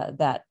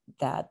that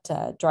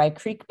dry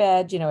creek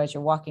bed, you know, as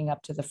you're walking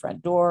up to the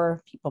front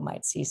door, people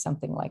might see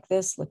something like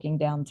this looking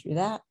down through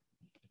that.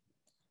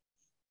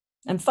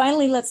 And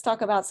finally, let's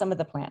talk about some of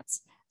the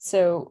plants.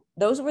 So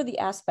those were the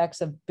aspects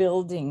of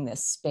building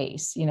this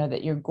space, you know,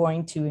 that you're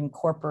going to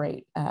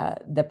incorporate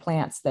the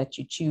plants that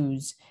you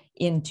choose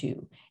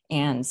into.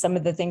 And some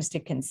of the things to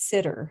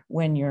consider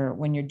when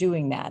you're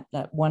doing that,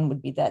 one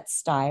would be that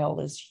style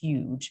is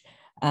huge.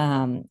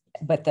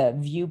 But the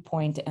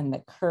viewpoint and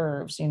the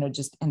curves, you know,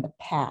 just and the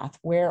path,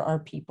 where are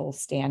people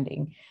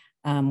standing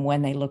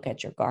when they look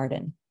at your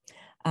garden?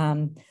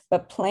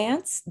 But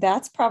plants,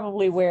 that's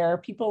probably where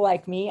people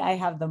like me, I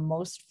have the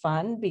most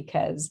fun,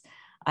 because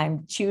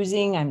I'm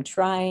choosing, I'm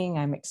trying,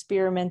 I'm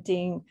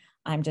experimenting,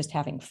 I'm just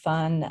having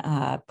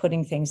fun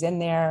putting things in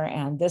there.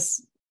 And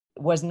this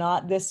was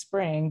not this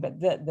spring, but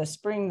the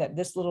spring that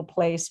this little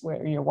place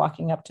where you're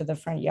walking up to the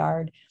front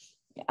yard,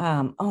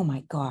 oh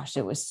my gosh,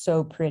 it was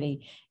so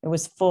pretty. It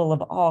was full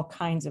of all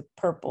kinds of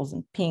purples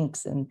and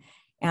pinks and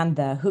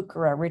the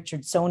Heuchera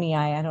richardsonii.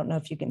 I don't know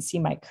if you can see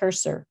my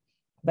cursor,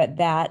 but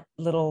that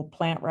little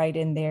plant right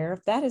in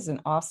there, that is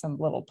an awesome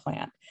little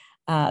plant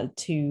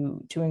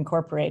to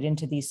incorporate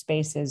into these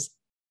spaces,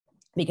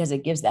 because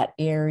it gives that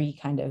airy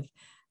kind of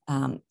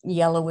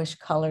yellowish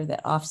color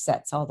that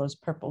offsets all those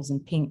purples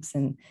and pinks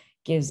and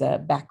gives a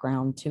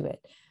background to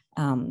it,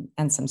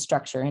 and some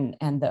structure.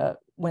 And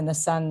when the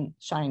sun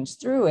shines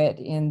through it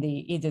in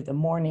either the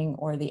morning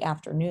or the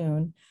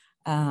afternoon,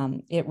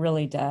 it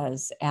really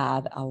does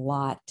add a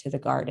lot to the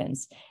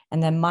gardens.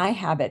 And then my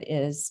habit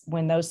is,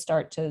 when those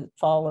start to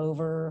fall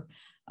over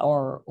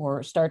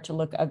or start to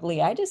look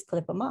ugly, I just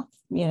clip them off,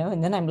 you know,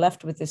 and then I'm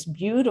left with this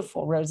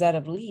beautiful rosette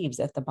of leaves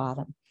at the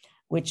bottom,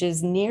 which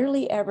is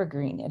nearly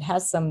evergreen. It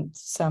has some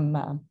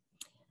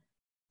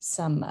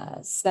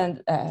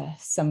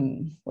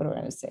what do I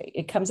want to say?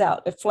 It comes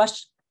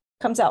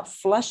out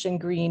flush and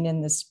green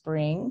in the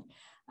spring,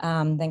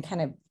 then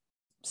kind of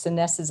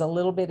senesces a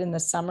little bit in the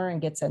summer and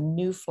gets a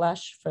new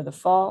flush for the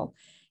fall.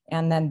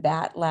 And then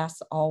that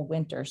lasts all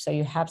winter. So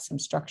you have some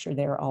structure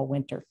there all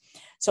winter.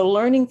 So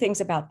learning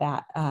things about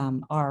that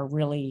are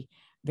really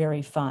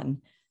very fun.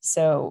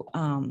 So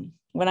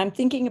when I'm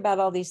thinking about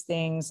all these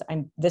things,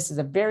 this is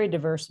a very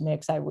diverse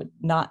mix. I would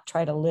not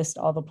try to list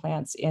all the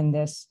plants in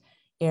this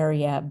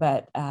area,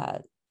 but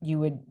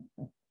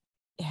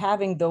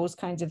having those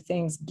kinds of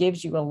things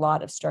gives you a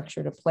lot of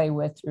structure to play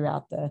with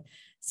throughout the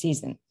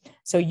season.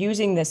 So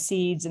using the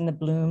seeds and the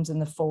blooms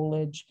and the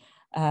foliage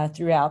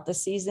throughout the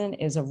season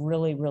is a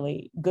really,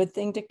 really good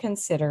thing to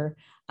consider.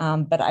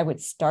 But I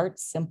would start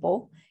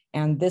simple.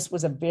 And this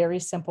was a very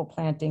simple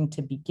planting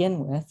to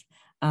begin with.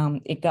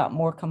 It got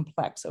more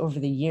complex over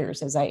the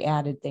years as I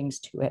added things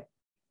to it.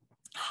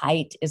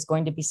 Height is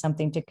going to be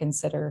something to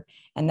consider.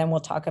 And then we'll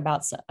talk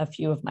about a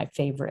few of my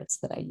favorites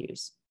that I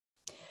use.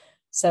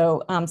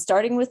 So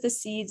starting with the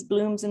seeds,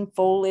 blooms, and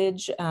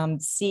foliage.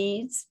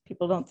 Seeds,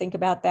 people don't think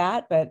about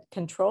that, but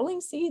controlling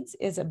seeds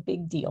is a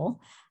big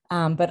deal.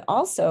 But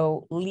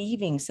also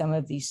leaving some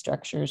of these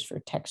structures for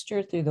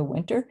texture through the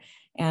winter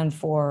and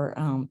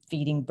for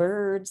feeding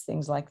birds,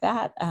 things like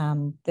that.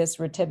 This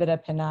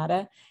Retibita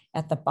pinnata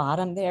at the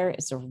bottom there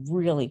is a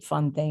really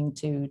fun thing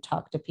to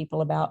talk to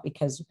people about,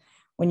 because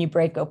when you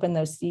break open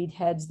those seed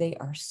heads, they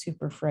are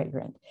super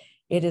fragrant.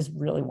 It is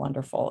really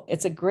wonderful.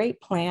 It's a great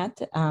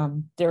plant.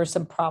 There are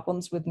some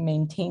problems with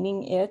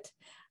maintaining it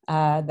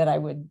that I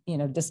would,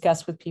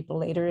 discuss with people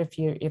later if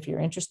you're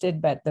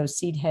interested. But those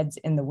seed heads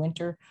in the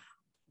winter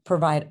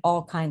provide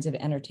all kinds of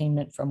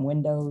entertainment from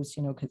windows.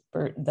 Because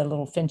the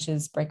little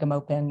finches break them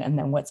open, and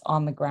then what's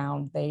on the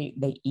ground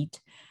they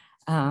eat.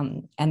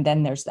 And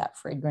then there's that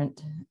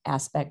fragrant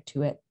aspect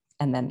to it.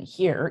 And then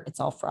here it's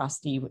all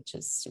frosty, which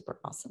is super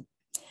awesome.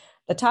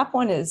 The top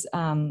one is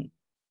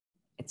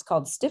it's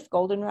called stiff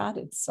goldenrod.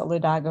 It's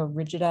Solidago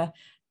rigida,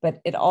 but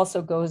it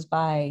also goes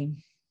by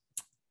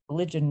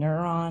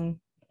Ligideuron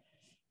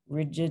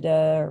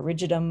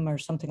rigidum or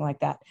something like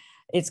that.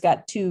 It's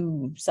got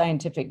two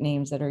scientific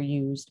names that are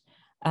used.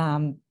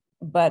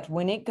 But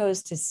when it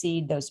goes to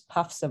seed, those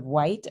puffs of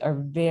white are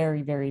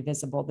very, very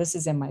visible. This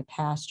is in my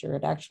pasture.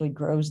 It actually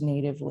grows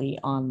natively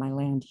on my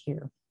land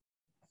here.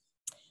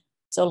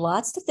 So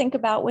lots to think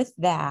about with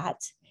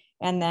that.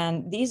 And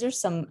then these are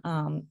some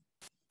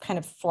kind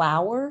of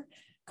flower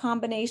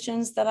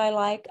combinations that I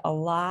like a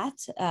lot.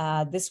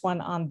 This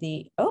one on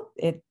the,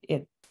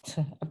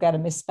 I've got a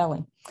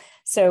misspelling.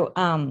 So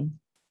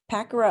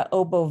Pachyra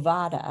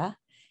obovata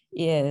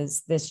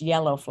is this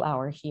yellow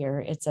flower here.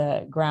 It's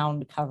a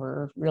ground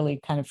cover, really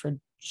kind of for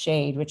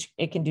shade, which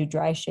it can do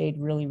dry shade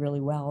really,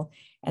 really well.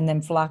 And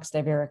then Phlox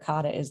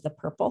divaricata is the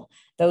purple.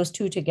 Those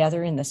two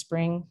together in the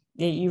spring,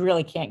 you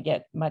really can't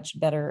get much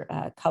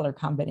better color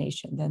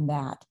combination than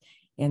that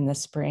in the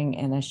spring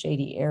in a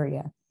shady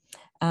area.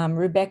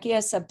 Rudbeckia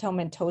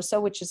subtomentosa,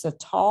 which is a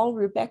tall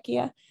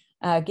Rudbeckia,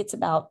 gets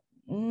about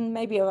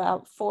maybe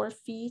about 4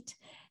 feet.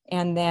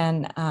 And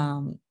then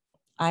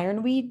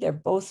ironweed, they're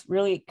both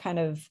really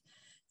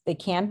they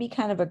can be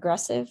kind of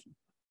aggressive,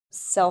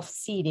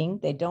 self-seeding.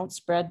 They don't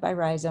spread by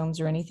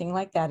rhizomes or anything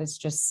like that. It's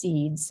just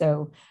seeds.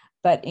 So,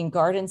 but in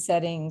garden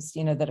settings,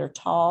 that are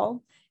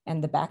tall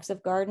and the backs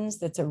of gardens,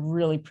 that's a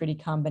really pretty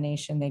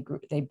combination.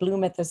 They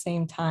bloom at the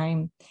same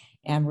time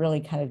and really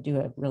kind of do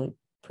a really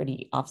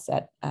pretty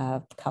offset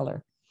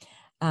color.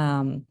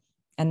 And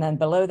then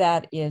below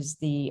that is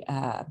the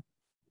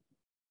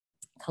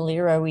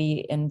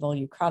Caleroe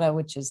involucrata,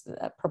 which is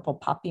the purple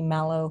poppy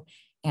mallow,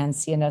 and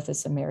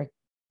Ceanothus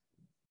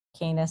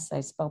americanus.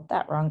 I spelled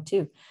that wrong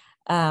too.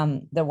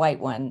 The white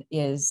one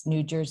is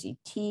New Jersey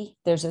tea.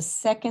 There's a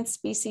second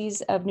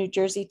species of New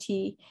Jersey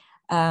tea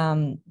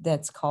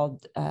that's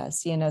called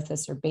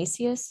Ceanothus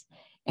herbaceus.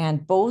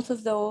 And both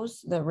of those,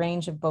 the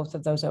range of both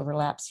of those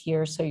overlaps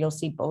here. So you'll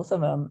see both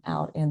of them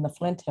out in the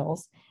Flint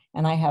Hills.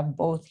 And I have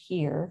both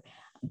here.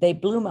 They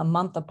bloom a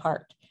month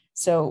apart.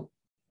 So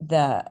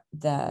the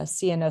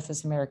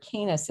Ceanothus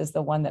americanus is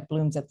the one that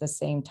blooms at the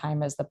same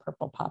time as the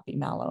purple poppy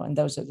mallow. And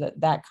those are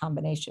that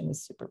combination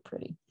is super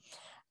pretty.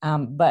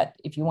 But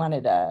if you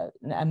wanted a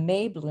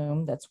May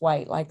bloom that's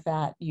white like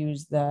that,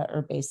 use the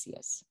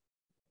herbaceus.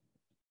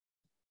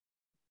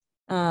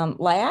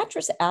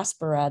 Liatris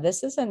aspera,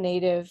 this is a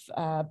native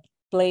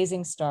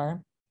blazing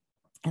star.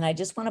 And I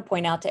just want to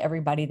point out to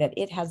everybody that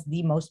it has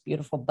the most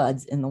beautiful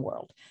buds in the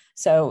world.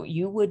 So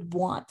you would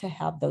want to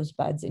have those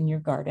buds in your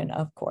garden,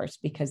 of course,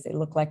 because they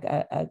look like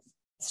a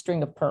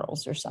string of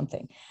pearls or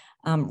something.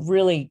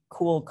 Really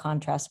cool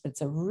contrast, but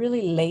it's a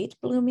really late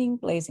blooming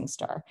blazing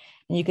star.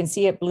 And you can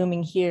see it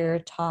blooming here,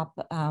 top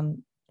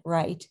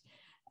right,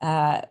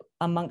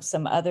 amongst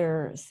some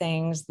other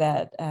things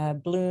that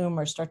bloom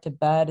or start to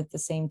bud at the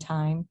same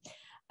time.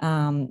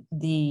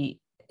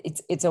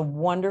 It's a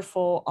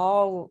wonderful,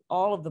 all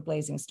of the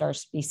blazing star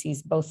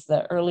species, both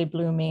the early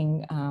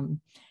blooming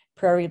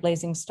prairie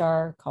blazing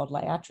star called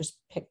Liatris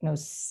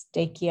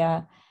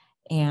pycnostakia,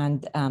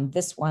 and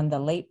this one, the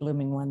late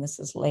blooming one, this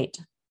is late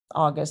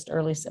August,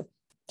 early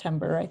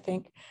September, I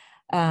think.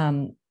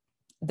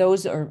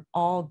 Those are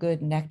all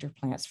good nectar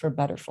plants for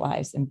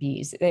butterflies and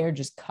bees. They are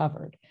just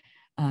covered.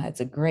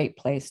 It's a great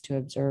place to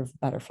observe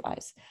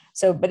butterflies.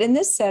 So, but in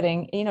this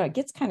setting, it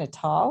gets kind of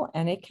tall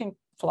and it can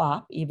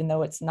flop, even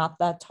though it's not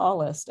the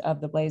tallest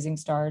of the blazing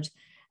stars.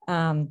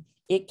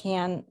 It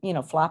can,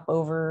 flop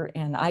over,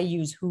 and I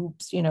use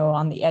hoops,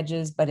 on the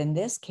edges. But in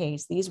this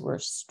case, these were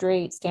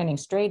standing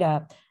straight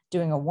up,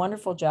 doing a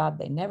wonderful job.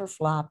 They never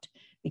flopped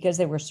because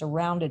they were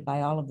surrounded by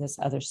all of this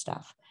other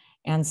stuff.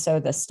 And so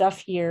the stuff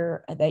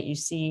here that you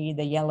see,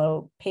 the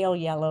yellow, pale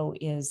yellow,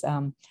 is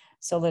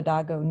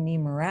Solidago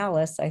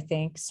nemuralis, I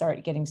think,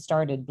 getting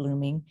started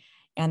blooming.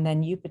 And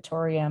then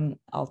Eupatorium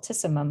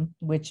altissimum,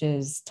 which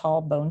is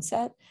tall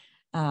boneset.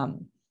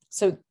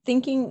 So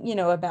thinking,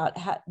 about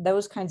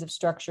those kinds of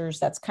structures,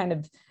 that's kind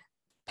of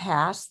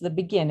past the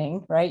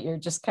beginning, right? You're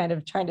just kind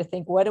of trying to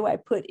think, what do I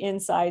put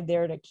inside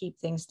there to keep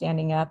things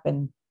standing up,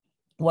 and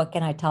what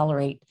can I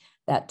tolerate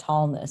that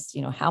tallness?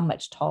 How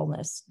much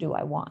tallness do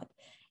I want,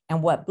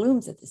 and what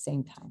blooms at the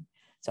same time?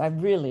 So I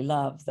really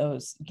love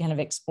those, kind of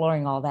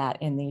exploring all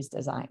that in these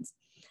designs.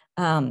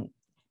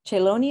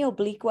 Chelonia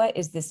obliqua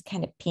is this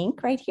kind of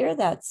pink right here.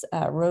 That's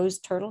rose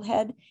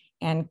turtlehead,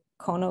 and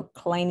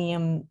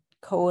Conoclinium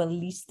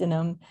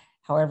coelestinum,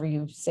 however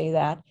you say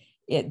that.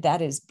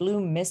 That is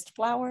blue mist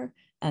flower,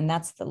 and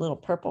that's the little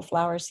purple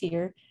flowers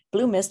here.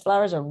 Blue mist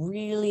flowers are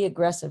really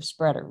aggressive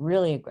spreader,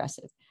 really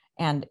aggressive.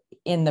 And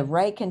in the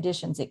right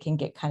conditions, it can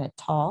get kind of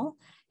tall.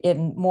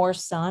 In more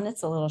sun,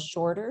 it's a little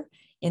shorter.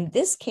 In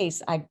this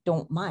case, I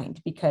don't mind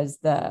because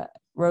the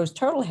rose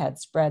turtlehead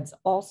spreads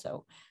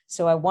also.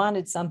 So I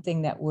wanted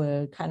something that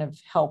would kind of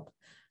help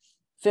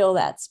fill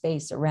that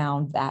space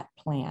around that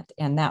plant,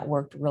 and that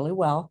worked really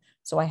well.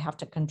 So I have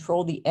to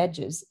control the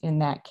edges. In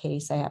that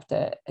case, I have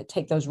to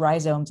take those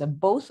rhizomes of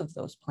both of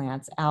those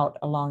plants out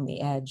along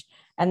the edge.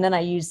 And then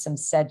I use some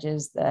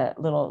sedges, the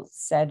little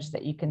sedge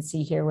that you can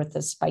see here with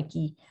the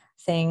spiky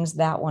things.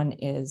 That one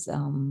is,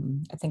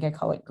 I think I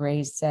call it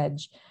gray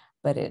sedge.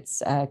 but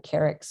it's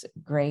Carex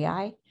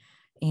grayi.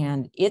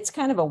 And it's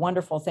kind of a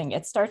wonderful thing.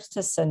 It starts to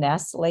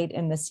senesce late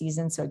in the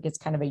season, so it gets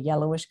kind of a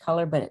yellowish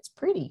color, but it's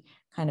pretty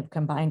kind of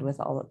combined with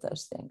all of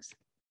those things.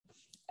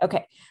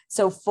 Okay,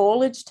 so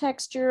foliage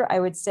texture, I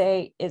would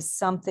say, is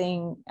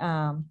something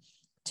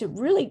to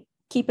really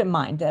keep in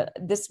mind, that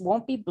this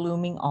won't be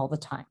blooming all the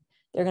time.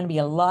 There are going to be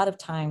a lot of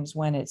times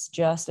when it's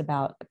just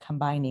about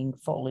combining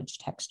foliage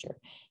texture.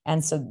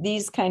 And so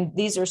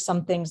these are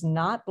some things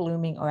not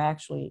blooming, or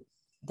actually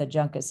the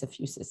Juncus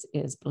effusus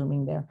is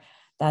blooming there.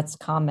 That's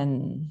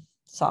common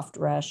soft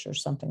rush or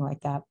something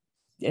like that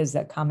is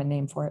a common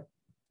name for it.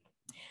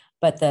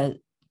 But the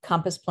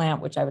compass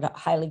plant, which I would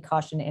highly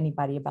caution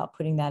anybody about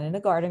putting that in a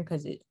garden,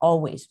 because it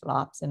always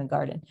flops in a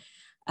garden.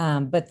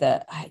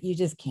 But you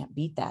just can't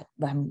beat that.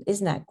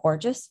 Isn't that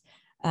gorgeous?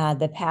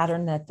 The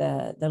pattern that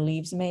the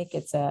leaves make,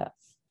 it's a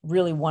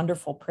really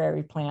wonderful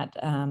prairie plant.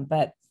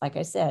 But like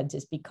I said,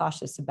 just be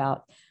cautious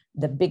about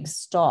the big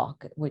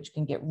stalk, which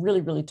can get really,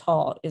 really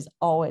tall, is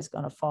always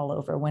going to fall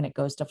over when it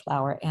goes to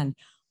flower. And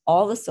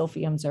all the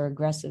silphiums are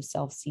aggressive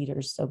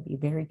self-seeders, so be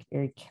very,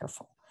 very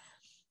careful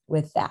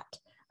with that.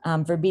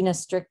 Verbena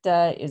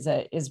stricta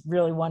is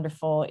really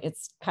wonderful.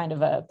 It's kind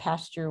of a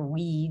pasture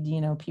weed.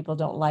 People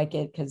don't like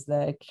it because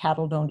the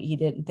cattle don't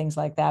eat it and things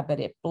like that, but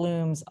it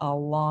blooms a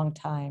long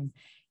time.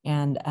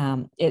 And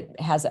it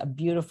has a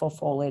beautiful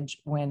foliage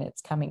when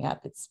it's coming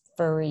up. It's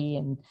furry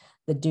and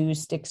the dew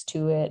sticks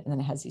to it, and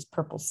then it has these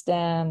purple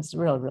stems,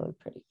 really, really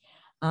pretty.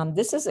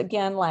 This is,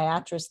 again,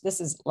 Liatris.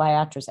 This is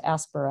Liatris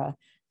aspera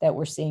that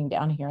we're seeing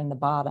down here in the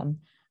bottom.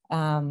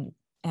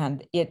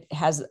 And it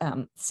has,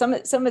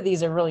 some of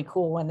these are really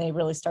cool when they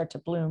really start to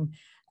bloom,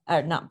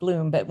 not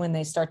bloom, but when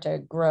they start to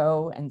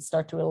grow and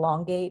start to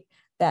elongate.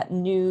 That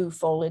new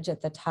foliage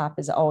at the top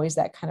is always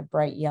that kind of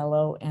bright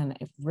yellow, and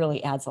it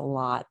really adds a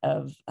lot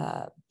of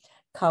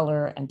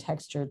color and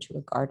texture to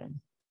a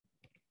garden.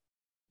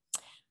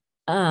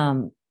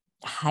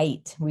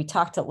 Height, we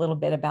talked a little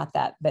bit about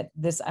that, but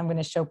this, I'm going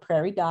to show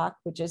Prairie Dock,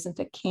 which isn't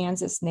a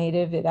Kansas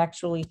native. It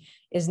actually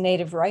is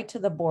native right to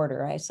the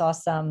border. I saw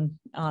some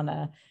on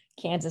a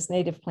Kansas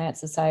Native Plant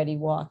Society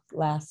walk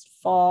last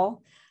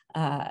fall,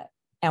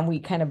 and we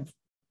kind of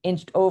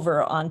inched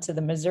over onto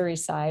the Missouri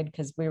side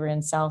because we were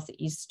in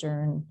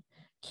southeastern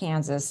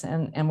Kansas,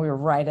 and we were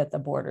right at the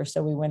border.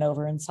 So we went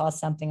over and saw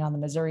something on the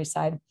Missouri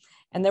side,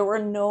 and there were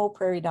no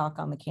Prairie Dock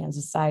on the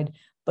Kansas side,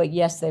 but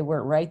yes, they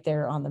were right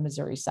there on the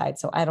Missouri side.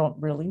 So I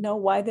don't really know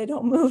why they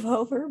don't move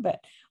over,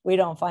 but we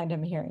don't find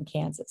them here in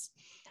Kansas.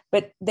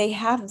 But they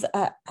have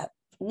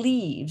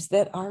leaves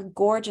that are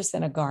gorgeous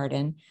in a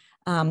garden.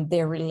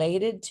 They're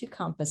related to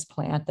compass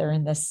plant. They're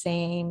in the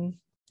same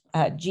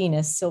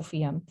genus,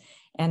 Silphium.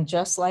 And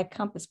just like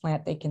compass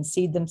plant, they can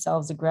seed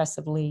themselves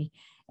aggressively.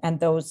 And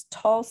those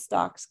tall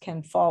stalks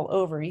can fall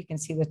over. You can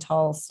see the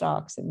tall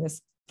stalks in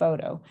this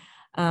photo.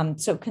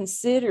 So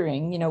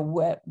considering,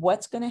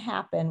 what's going to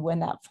happen when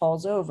that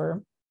falls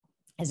over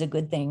is a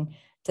good thing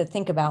to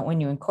think about when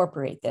you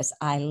incorporate this.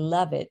 I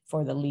love it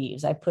for the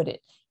leaves. I put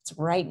it, it's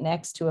right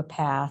next to a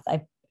path.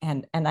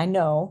 And I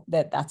know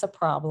that that's a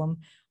problem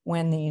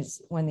when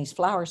these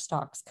flower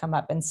stalks come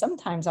up. And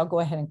sometimes I'll go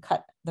ahead and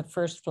cut the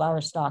first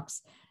flower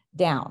stalks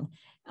down,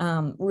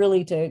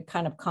 really to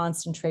kind of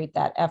concentrate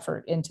that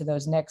effort into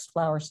those next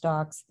flower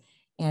stalks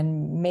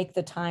and make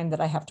the time that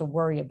I have to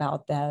worry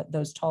about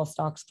those tall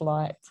stalks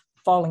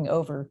falling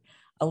over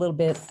a little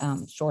bit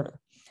shorter.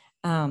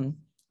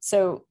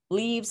 So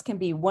leaves can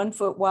be 1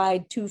 foot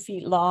wide, 2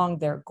 feet long.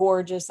 They're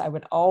gorgeous. I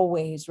would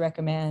always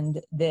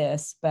recommend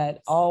this,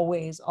 but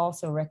always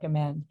also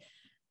recommend,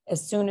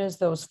 as soon as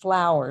those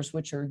flowers,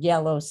 which are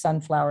yellow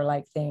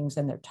sunflower-like things,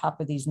 and they're top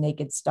of these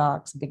naked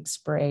stalks, big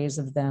sprays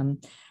of them,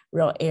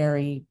 real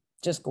airy,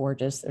 just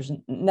gorgeous. There's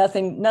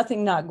nothing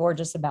not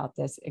gorgeous about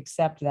this,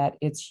 except that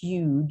it's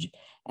huge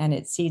and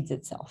it seeds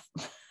itself.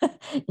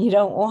 You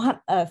don't want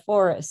a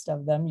forest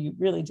of them. You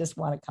really just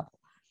want a couple.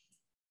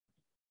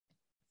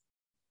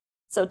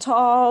 So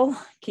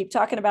tall, keep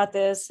talking about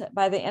this.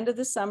 By the end of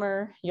the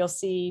summer, you'll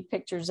see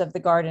pictures of the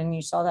garden.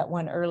 You saw that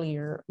one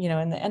earlier,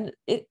 and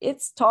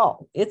it's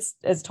tall. It's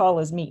as tall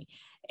as me.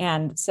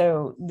 And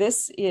so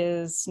this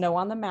is Snow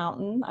on the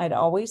Mountain. I'd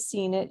always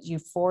seen it,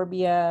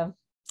 Euphorbia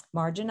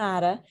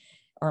marginata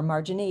or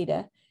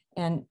marginata.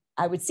 And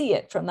I would see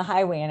it from the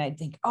highway and I'd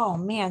think, oh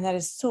man, that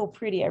is so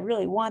pretty. I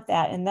really want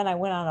that. And then I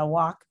went on a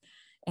walk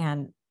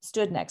and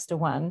stood next to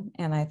one,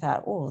 and I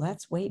thought, oh,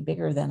 that's way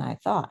bigger than I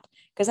thought.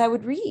 Because I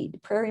would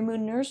read Prairie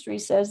Moon Nursery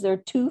says they're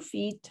 2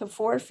 feet to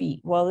 4 feet.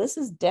 Well, this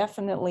is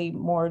definitely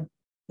more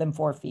than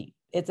 4 feet.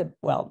 It's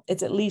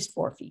at least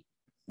 4 feet,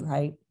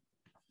 right?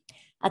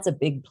 That's a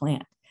big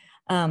plant.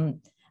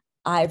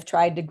 I've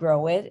tried to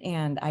grow it,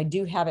 and I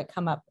do have it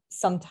come up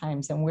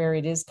sometimes, and where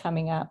it is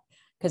coming up,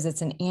 because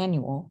it's an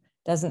annual,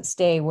 doesn't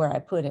stay where I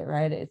put it,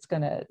 right? It's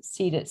going to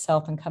seed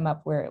itself and come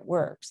up where it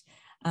works.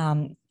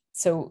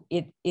 So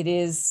it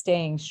is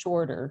staying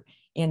shorter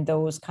in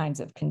those kinds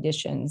of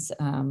conditions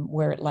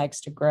where it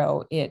likes to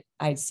grow.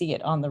 I see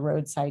it on the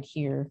roadside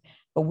here,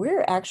 but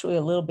we're actually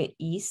a little bit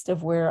east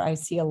of where I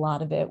see a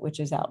lot of it, which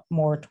is out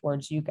more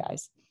towards you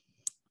guys.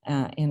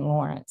 in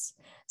Lawrence.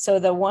 So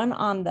the one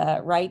on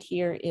the right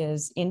here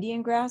is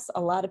Indian grass.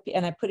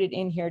 And I put it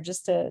in here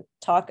just to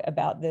talk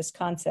about this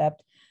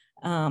concept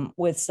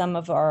with some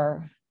of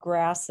our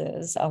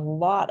grasses. A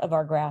lot of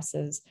our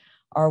grasses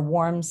are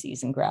warm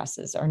season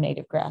grasses, our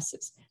native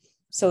grasses.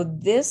 So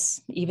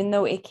this, even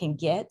though it can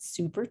get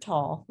super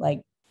tall,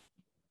 like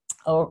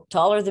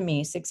taller than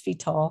me, 6 feet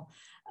tall,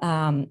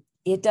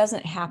 it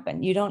doesn't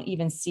happen. You don't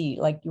even see,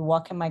 like you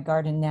walk in my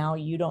garden now,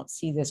 you don't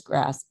see this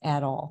grass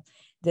at all.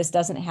 This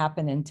doesn't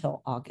happen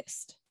until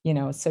August,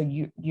 so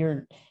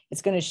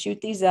it's going to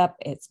shoot these up.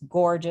 It's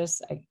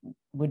gorgeous. I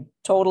would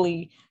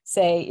totally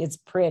say it's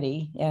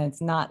pretty, and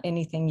it's not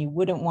anything you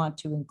wouldn't want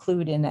to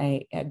include in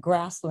a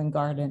grassland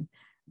garden,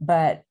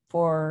 but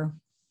for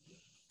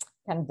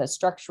kind of the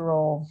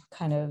structural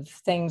kind of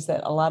things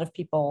that a lot of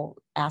people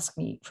ask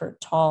me for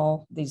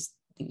these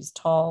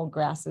tall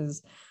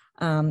grasses,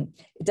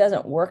 it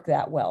doesn't work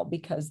that well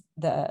because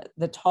the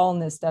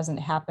tallness doesn't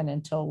happen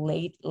until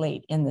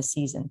late in the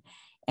season.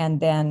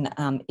 And then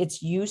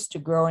it's used to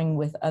growing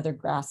with other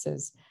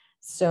grasses.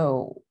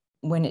 So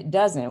when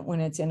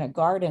it's in a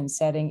garden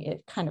setting,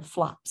 it kind of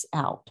flops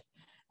out,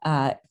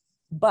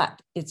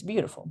 but it's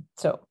beautiful.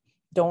 So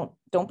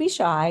don't be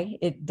shy.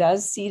 It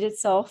does seed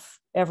itself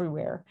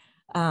everywhere,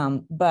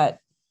 but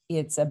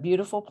it's a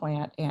beautiful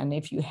plant. And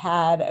if you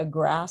had a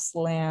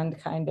grassland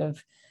kind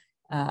of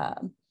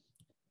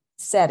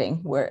setting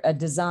where a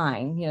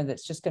design,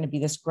 that's just going to be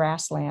this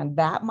grassland,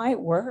 that might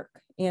work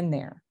in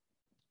there,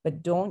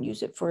 but don't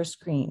use it for a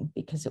screen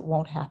because it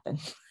won't happen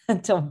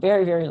until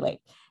very, very late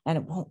and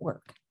it won't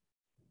work.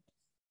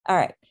 All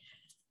right.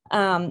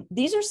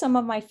 These are some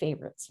of my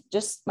favorites,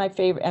 just my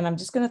favorite, and I'm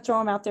just going to throw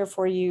them out there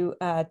for you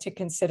to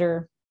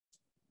consider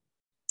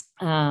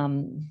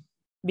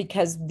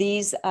because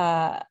these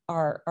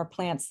are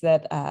plants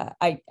that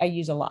I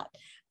use a lot.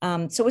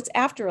 So it's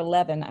after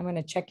 11. I'm going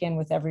to check in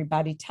with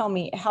everybody. Tell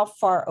me, how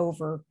far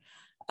over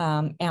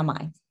am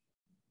I?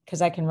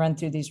 Because I can run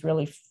through these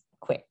really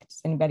quick.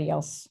 Does anybody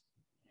else?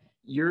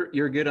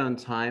 You're good on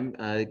time.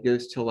 It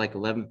goes till like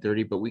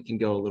 11:30, but we can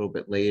go a little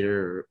bit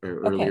later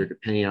or earlier,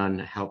 depending on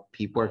how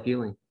people are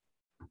feeling.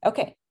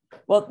 Okay.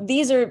 Well,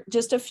 these are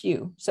just a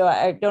few, so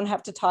I don't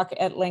have to talk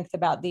at length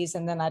about these.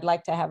 And then I'd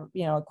like to have,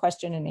 a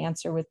question and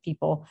answer with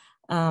people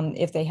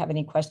if they have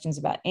any questions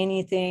about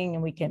anything,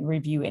 and we can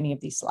review any of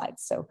these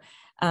slides. So,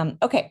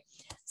 okay.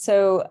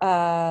 So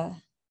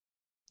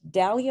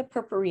Dahlia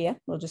purpurea,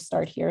 we'll just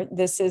start here.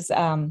 This is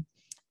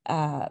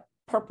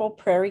purple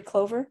prairie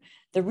clover.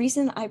 The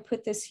reason I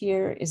put this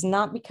here is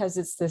not because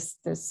it's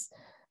this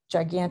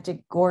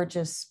gigantic,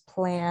 gorgeous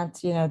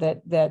plant,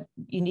 that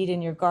you need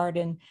in your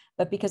garden,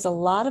 but because a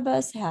lot of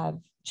us have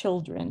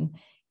children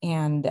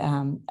and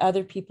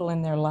other people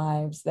in their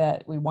lives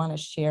that we want to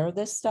share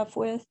this stuff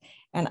with.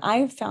 And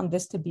I've found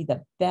this to be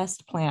the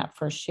best plant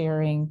for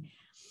sharing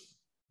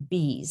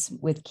bees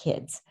with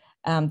kids.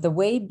 The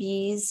way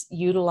bees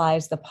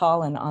utilize the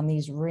pollen on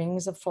these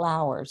rings of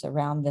flowers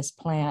around this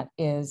plant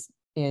is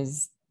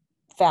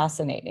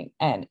fascinating.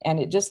 And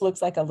it just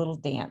looks like a little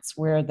dance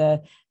where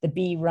the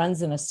bee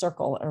runs in a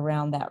circle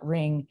around that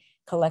ring,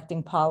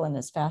 collecting pollen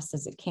as fast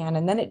as it can.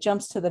 And then it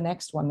jumps to the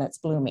next one that's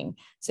blooming.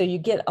 So you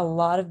get a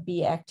lot of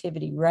bee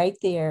activity right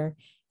there.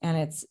 And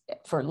it's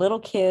for little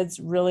kids,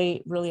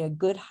 really, really a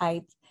good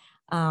height.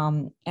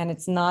 And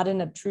it's not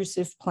an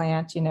obtrusive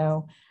plant,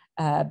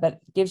 but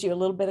gives you a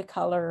little bit of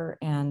color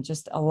and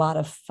just a lot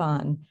of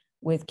fun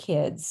with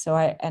kids.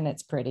 And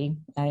it's pretty.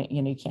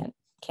 You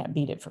can't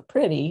beat it for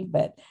pretty,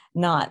 but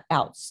not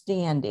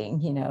outstanding,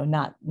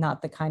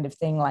 not the kind of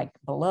thing like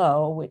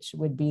below, which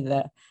would be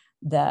the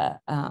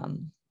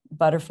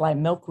butterfly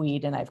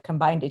milkweed. And I've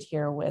combined it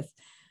here with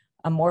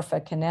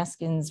Amorpha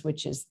canescens,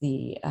 which is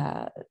the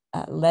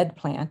lead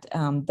plant.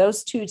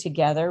 Those two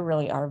together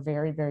really are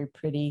very, very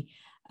pretty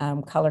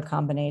color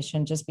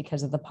combination just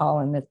because of the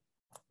pollen,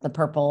 the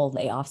purple,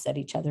 they offset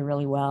each other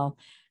really well.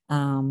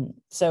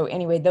 So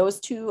anyway,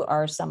 those two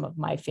are some of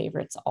my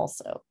favorites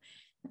also.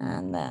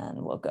 And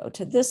then we'll go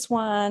to this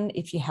one.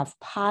 If you have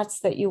pots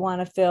that you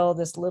want to fill,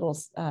 this little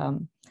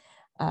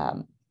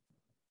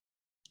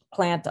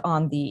plant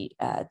on the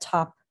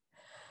top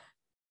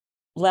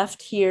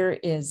left here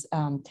is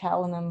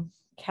Talinum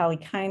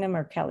calicynum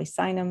or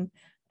calicinum,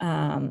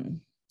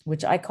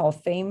 which I call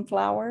fame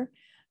flower,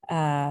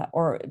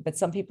 but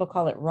some people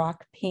call it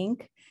rock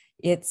pink.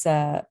 It's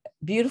a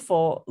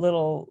beautiful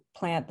little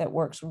plant that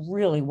works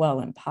really well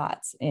in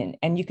pots, and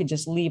you can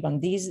just leave them.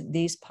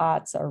 These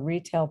pots are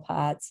retail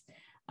pots.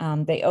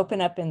 They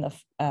open up in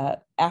the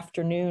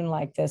afternoon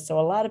like this, so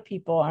a lot of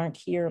people aren't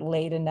here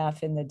late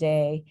enough in the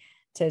day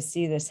to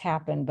see this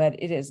happen,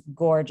 but it is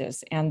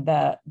gorgeous. And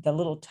the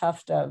little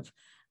tuft of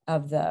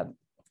the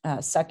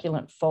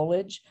succulent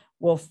foliage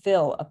will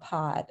fill a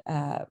pot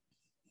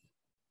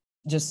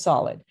just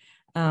solid.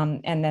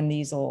 And then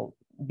these will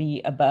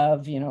be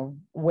above,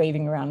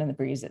 waving around in the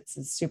breeze. It's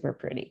super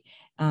pretty.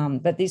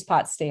 But these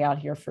pots stay out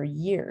here for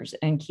years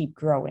and keep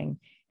growing,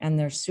 and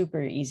they're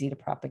super easy to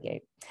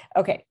propagate.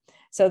 Okay,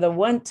 So the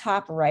one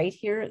top right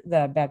here,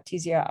 the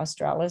Baptisia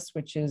australis,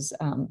 which is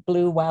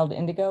blue wild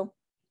indigo,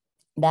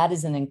 that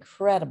is an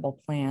incredible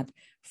plant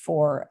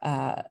for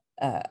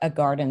a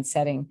garden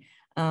setting.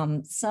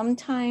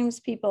 Sometimes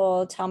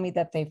people tell me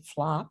that they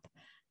flop.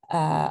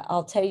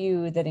 I'll tell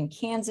you that in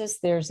Kansas,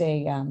 there's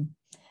a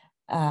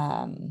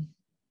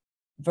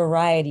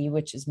variety,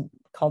 which is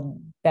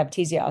called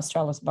Baptisia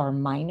australis var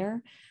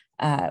minor,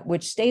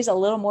 which stays a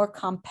little more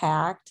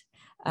compact.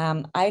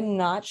 I'm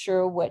not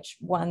sure which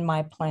one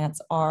my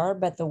plants are,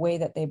 but the way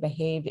that they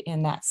behave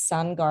in that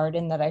sun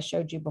garden that I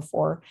showed you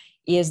before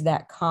is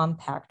that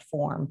compact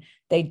form.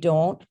 They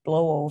don't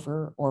blow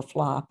over or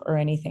flop or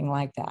anything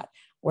like that.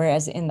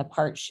 Whereas in the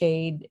part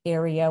shade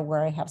area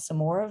where I have some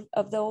more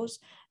of those,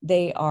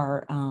 they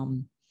are,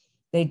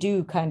 they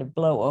do kind of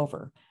blow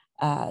over.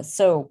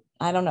 So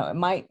I don't know,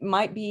 it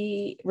might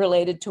be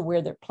related to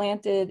where they're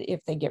planted.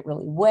 If they get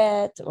really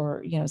wet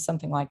or, you know,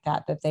 something like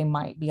that, that they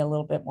might be a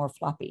little bit more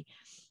floppy.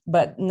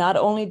 But not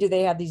only do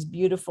they have these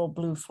beautiful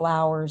blue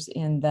flowers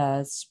in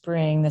the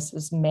spring, this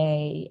was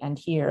May, and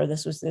here,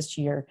 this was this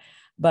year,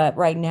 but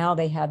right now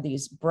they have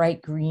these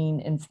bright green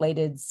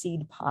inflated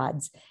seed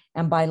pods.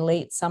 And by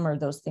late summer,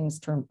 those things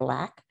turn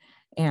black.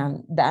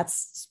 And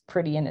that's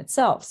pretty in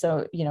itself.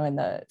 So, you know, in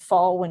the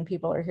fall, when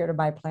people are here to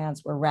buy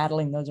plants, we're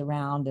rattling those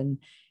around and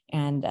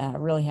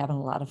really having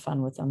a lot of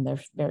fun with them.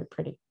 They're very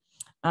pretty.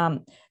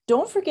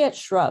 Don't forget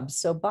shrubs.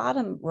 So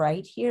bottom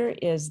right here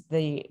is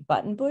the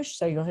button bush.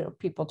 So you'll hear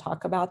people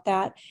talk about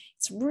that.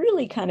 It's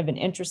really kind of an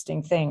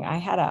interesting thing. I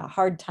had a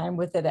hard time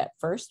with it at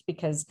first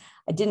because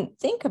I didn't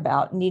think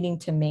about needing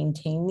to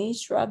maintain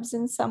these shrubs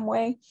in some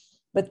way.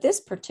 But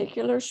this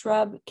particular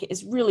shrub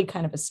is really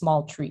kind of a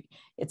small tree.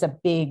 It's a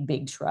big,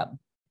 big shrub.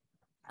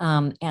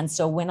 And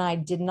so when I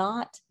did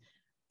not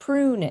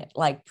prune it,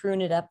 like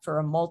prune it up for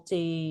a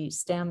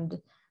multi-stemmed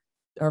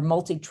or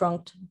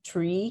multi-trunked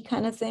tree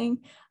kind of thing.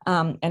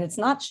 And it's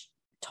not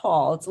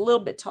tall, it's a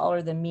little bit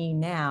taller than me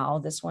now.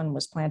 This one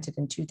was planted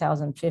in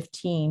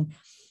 2015,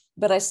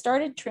 but I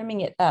started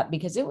trimming it up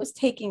because it was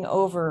taking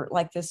over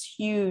like this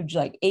huge,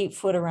 like 8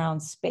 foot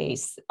around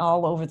space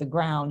all over the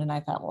ground. And I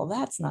thought, well,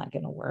 that's not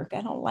going to work.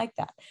 I don't like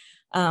that.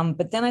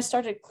 But then I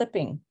started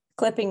clipping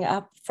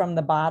up from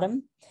the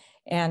bottom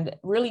and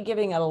really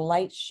giving it a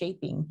light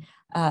shaping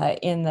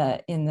in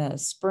the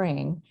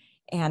spring.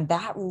 And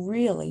that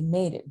really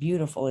made it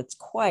beautiful. It's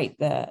quite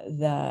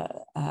the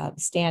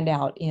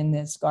standout in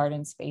this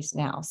garden space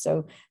now.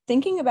 So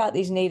thinking about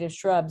these native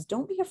shrubs,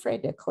 don't be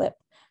afraid to clip.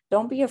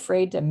 Don't be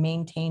afraid to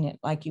maintain it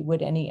like you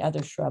would any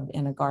other shrub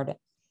in a garden.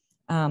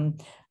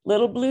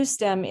 Little blue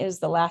stem is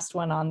the last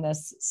one on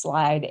this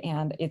slide,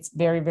 and it's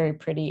very, very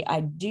pretty.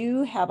 I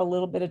do have a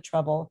little bit of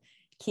trouble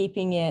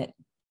keeping it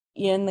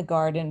in the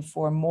garden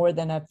for more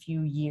than a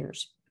few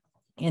years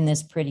in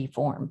this pretty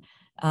form.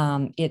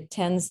 It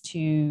tends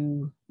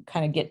to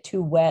kind of get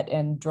too wet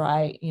and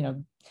dry, you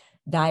know,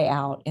 die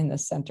out in the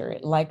center.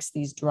 It likes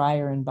these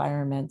drier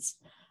environments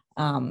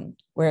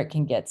where it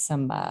can get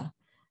some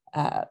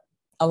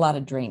a lot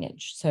of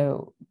drainage.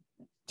 So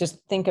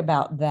just think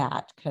about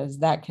that, because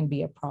that can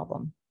be a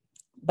problem.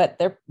 But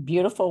they're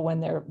beautiful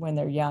when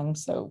they're young.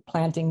 So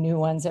planting new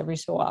ones every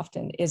so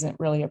often isn't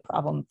really a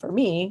problem for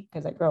me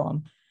because I grow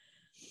them.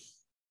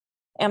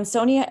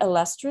 Amsonia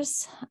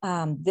illustris.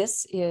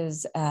 This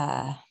is,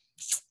 I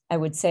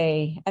would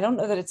say, I don't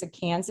know that it's a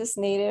Kansas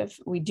native.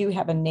 We do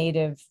have a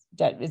native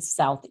that is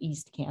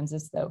southeast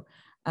Kansas, though.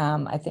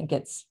 I think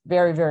it's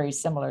very, very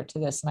similar to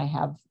this. And I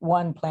have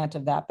one plant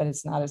of that, but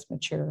it's not as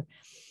mature.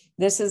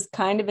 This is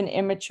kind of an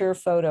immature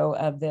photo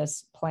of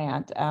this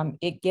plant.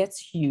 It gets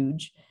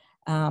huge.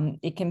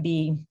 It can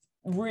be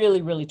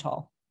really, really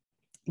tall,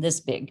 this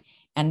big,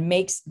 and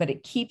but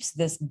it keeps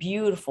this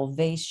beautiful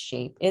vase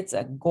shape. It's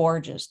a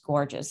gorgeous,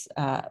 gorgeous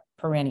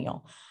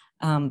perennial.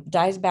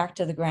 Dies back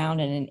to the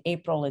ground, and in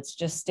April, it's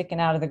just sticking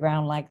out of the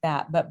ground like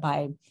that. But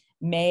by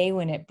May,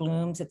 when it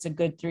blooms, it's a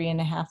good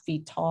 3.5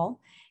 feet tall.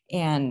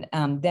 And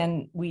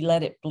then we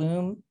let it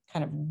bloom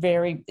kind of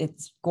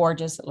it's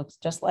gorgeous. It looks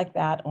just like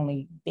that,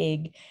 only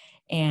big.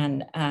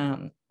 And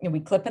we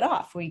clip it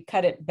off. We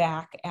cut it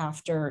back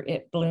after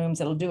it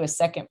blooms. It'll do a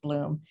second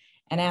bloom.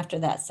 And after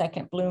that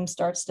second bloom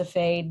starts to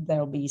fade,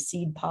 there'll be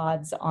seed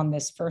pods on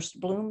this first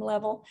bloom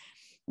level.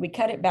 We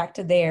cut it back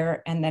to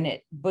there, and then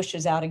it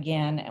bushes out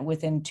again. And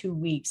within 2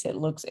 weeks, it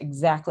looks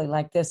exactly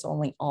like this,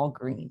 only all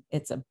green.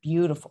 It's a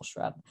beautiful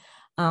shrub.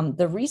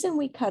 The reason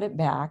we cut it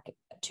back,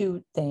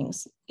 2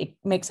 things: it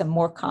makes a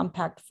more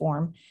compact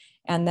form.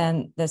 And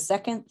then the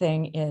second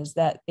thing is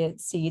that it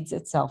seeds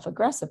itself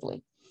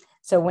aggressively.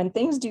 So when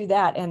things do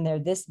that and they're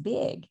this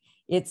big,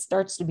 it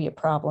starts to be a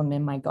problem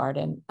in my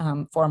garden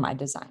for my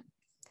design.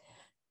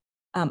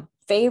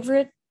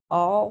 Favorite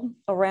all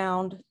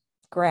around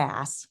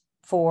grass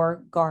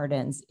for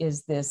gardens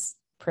is this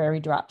prairie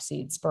drop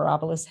seed,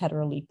 Sporobolus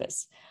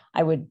heterolepis.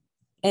 I would,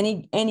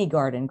 any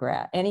garden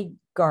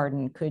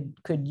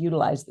could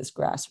utilize this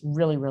grass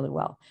really, really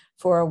well.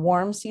 For a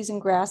warm season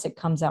grass, it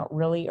comes out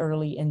really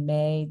early in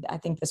May. I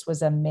think this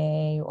was a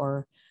May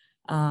or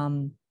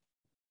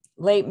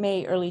late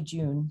May, early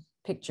June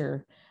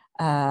picture.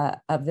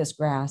 of this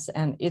grass,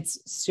 and it's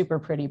super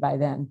pretty by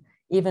then.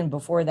 Even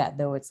before that,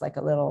 though, it's like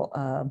a little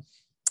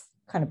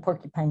kind of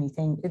porcupine-y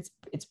thing.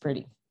 It's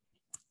pretty.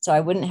 So I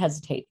wouldn't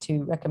hesitate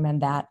to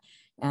recommend that,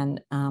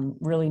 and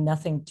really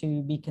nothing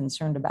to be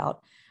concerned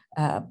about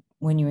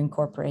when you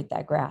incorporate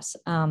that grass.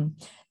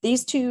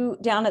 These two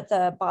down at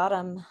the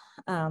bottom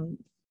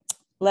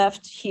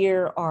left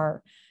here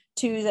are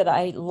two that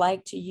I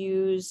like to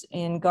use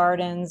in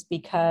gardens,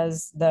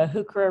 because the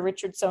Heuchera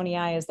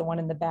richardsonii is the one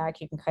in the back.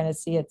 You can kind of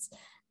see it's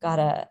got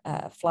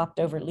a flopped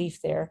over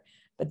leaf there,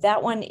 but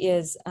that one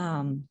is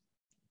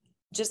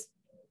just,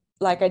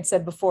 like I'd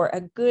said before,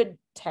 a good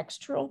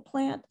textural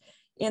plant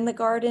in the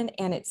garden,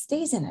 and it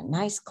stays in a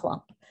nice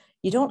clump.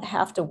 You don't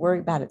have to worry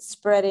about it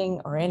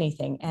spreading or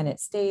anything. And it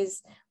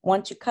stays,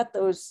 once you cut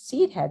those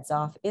seed heads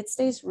off, it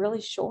stays really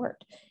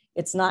short.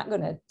 It's not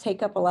going to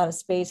take up a lot of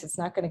space. It's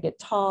not going to get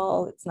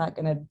tall. It's not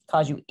going to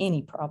cause you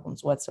any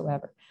problems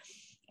whatsoever.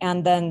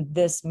 And then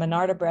this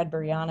Monarda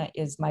bradburyiana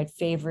is my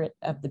favorite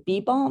of the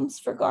bee balms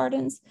for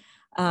gardens.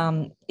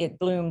 It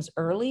blooms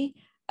early,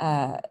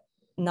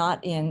 not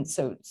in,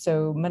 so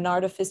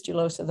Monarda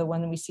fistulosa, the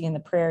one that we see in the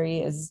prairie,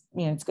 is,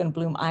 it's going to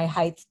bloom eye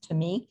height to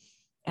me,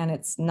 and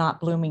it's not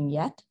blooming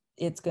yet.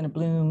 It's going to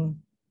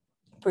bloom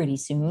pretty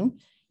soon,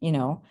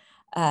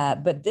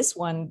 but this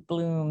one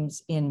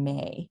blooms in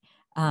May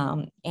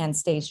and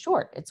stays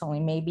short. It's only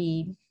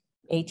maybe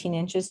 18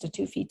 inches to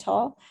 2 feet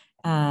tall.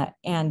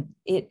 And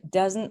it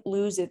doesn't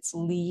lose its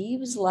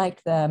leaves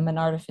like the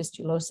Monarda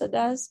fistulosa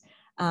does.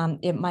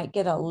 It might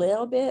get a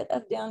little bit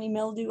of downy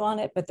mildew on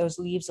it, but those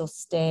leaves will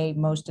stay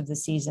most of the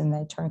season.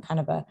 They turn kind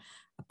of a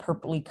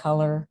purpley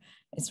color.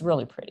 It's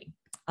really pretty.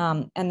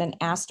 And then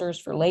asters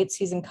for late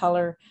season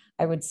color.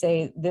 I would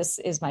say this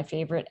is my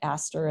favorite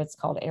aster. It's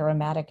called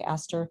aromatic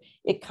aster.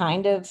 It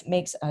kind of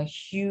makes a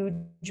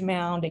huge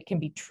mound. It can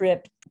be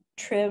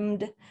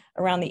trimmed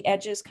around the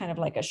edges, kind of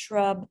like a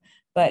shrub,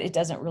 but it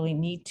doesn't really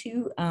need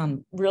to.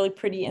 Really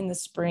pretty in the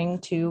spring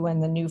too, when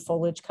the new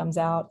foliage comes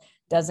out.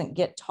 Doesn't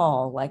get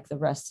tall like the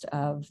rest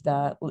of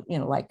the,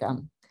 like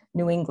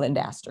New England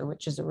aster,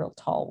 which is a real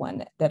tall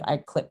one that I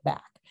clip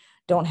back.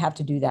 Don't have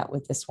to do that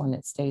with this one.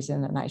 It stays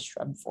in a nice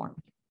shrub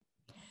form.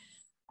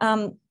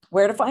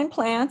 Where to find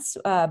plants?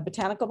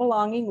 Botanical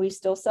Belonging, we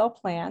still sell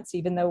plants,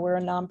 even though we're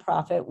a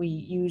nonprofit. We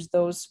use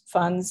those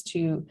funds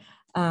to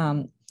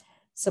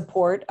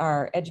support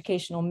our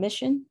educational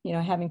mission,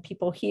 having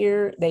people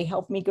here. They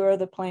help me grow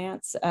the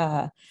plants.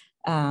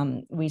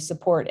 We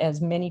support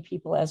as many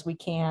people as we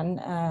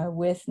can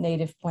with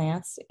native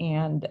plants,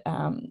 and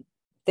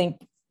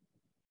think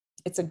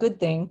it's a good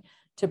thing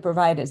to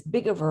provide as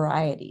big a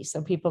variety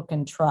so people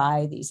can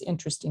try these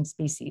interesting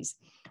species.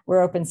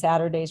 We're open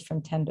Saturdays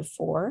from 10 to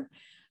 4,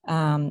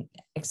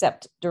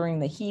 except during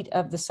the heat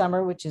of the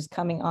summer, which is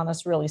coming on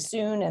us really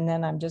soon. And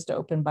then I'm just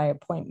open by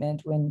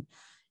appointment when,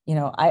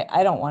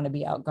 I don't want to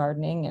be out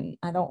gardening, and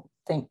I don't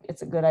think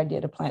it's a good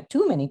idea to plant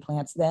too many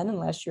plants then,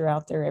 unless you're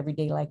out there every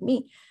day like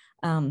me.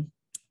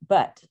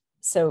 But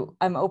so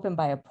I'm open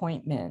by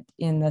appointment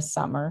in the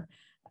summer,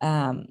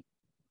 and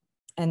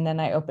then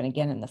I open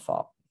again in the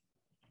fall.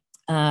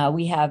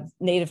 We have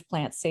native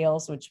plant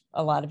sales, which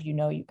a lot of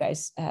you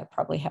guys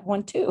probably have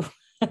one too.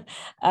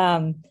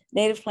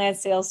 Native plant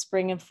sales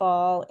spring and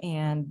fall,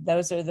 and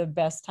those are the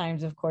best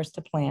times, of course,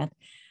 to plant.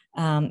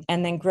 And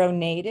then Grow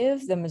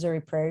Native, the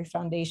Missouri Prairie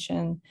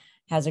Foundation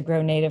has a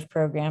Grow Native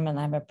program, and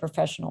I'm a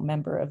professional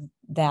member of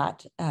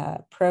that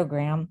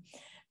program.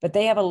 But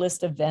they have a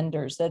list of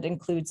vendors that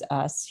includes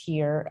us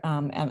here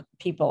and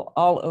people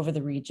all over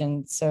the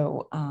region.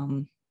 So,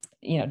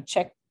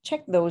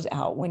 check those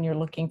out when you're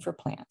looking for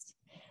plants.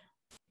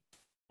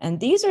 And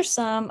these are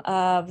some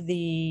of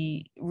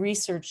the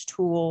research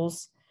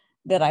tools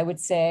that I would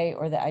say,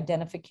 or the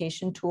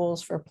identification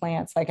tools for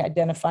plants, like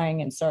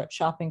identifying and start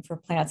shopping for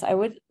plants. I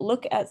would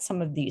look at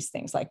some of these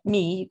things. Like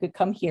me, you could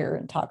come here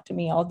and talk to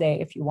me all day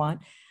if you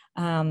want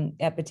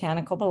at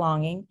Botanical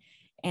Belonging.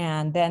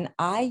 And then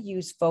I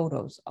use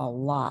photos a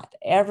lot.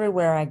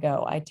 Everywhere I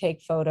go, I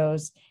take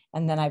photos,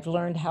 and then I've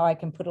learned how I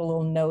can put a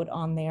little note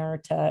on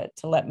there to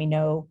let me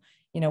know,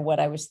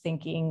 what I was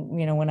thinking,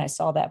 when I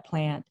saw that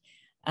plant.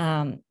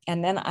 And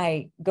then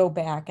I go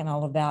back and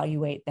I'll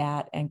evaluate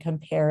that and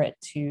compare it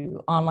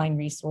to online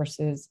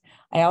resources.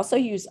 I also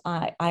use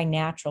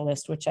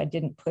iNaturalist, which I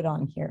didn't put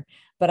on here,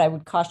 but I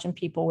would caution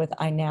people with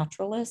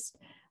iNaturalist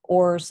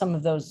or some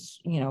of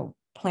those,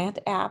 plant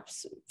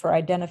apps for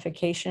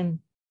identification,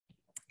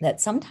 that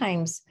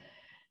sometimes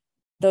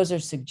those are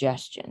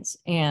suggestions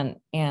and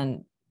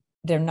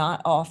they're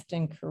not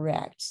often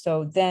correct.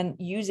 So then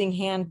using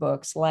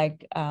handbooks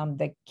like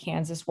the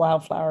Kansas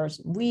Wildflowers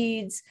and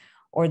Weeds,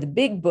 or the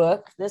big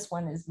book. This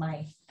one is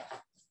my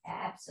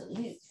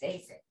absolute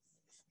favorite.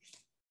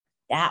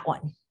 That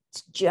one,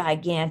 it's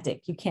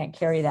gigantic. You can't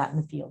carry that in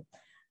the field.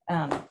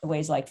 It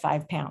weighs like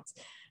 5 pounds.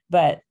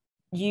 But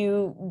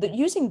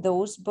using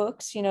those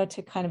books,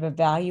 to kind of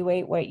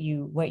evaluate what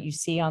you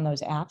see on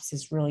those apps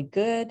is really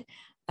good.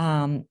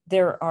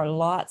 There are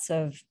lots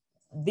of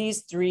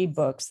these 3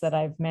 books that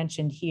I've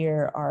mentioned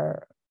here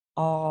are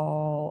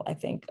all, I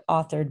think,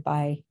 authored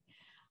by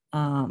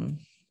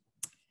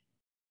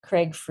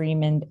Craig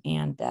Freeman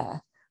and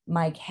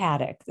Mike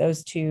Haddock.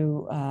 Those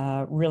two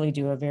really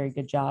do a very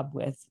good job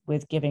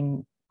with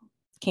giving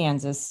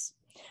Kansas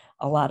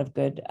a lot of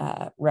good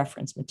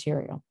reference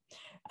material.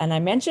 And I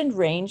mentioned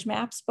range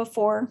maps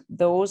before.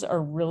 Those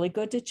are really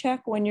good to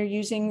check when you're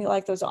using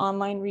like those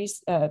online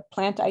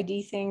plant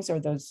ID things or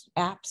those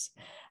apps,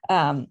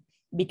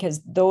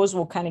 because those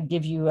will kind of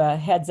give you a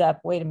heads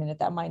up. Wait a minute,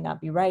 that might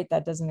not be right.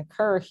 That doesn't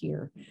occur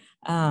here.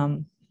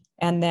 And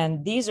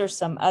then these are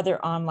some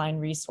other online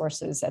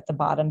resources at the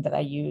bottom that I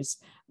use.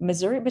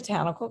 Missouri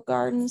Botanical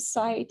Gardens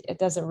site, it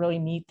does a really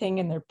neat thing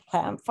in their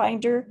plant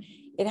finder.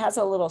 It has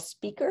a little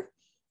speaker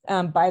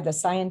by the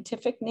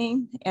scientific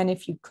name. And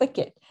if you click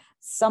it,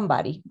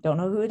 somebody, don't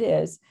know who it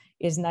is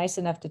nice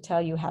enough to tell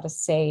you how to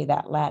say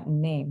that Latin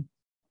name,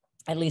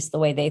 at least the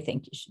way they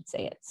think you should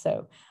say it.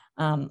 So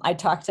I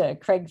talked to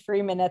Craig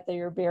Freeman at the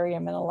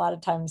herbarium, and a lot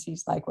of times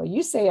he's like, well,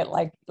 you say it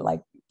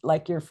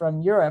like you're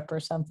from Europe or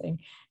something.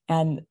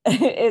 And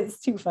it's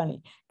too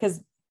funny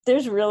because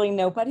there's really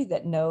nobody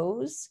that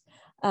knows.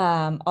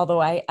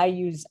 Although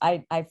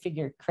I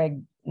figured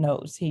Craig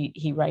knows.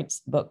 He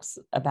writes books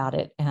about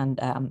it and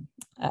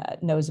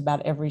knows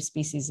about every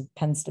species of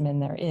penstemon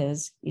there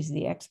is. He's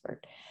the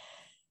expert.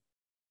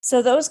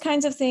 So those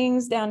kinds of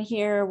things down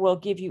here will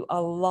give you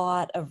a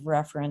lot of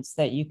reference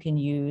that you can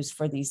use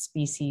for these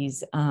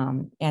species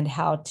and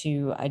how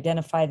to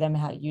identify them,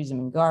 how to use them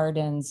in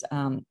gardens.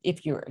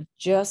 If you're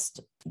just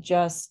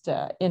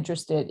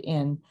interested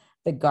in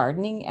the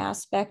gardening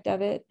aspect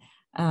of it,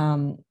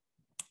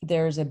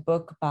 there's a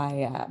book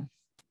by,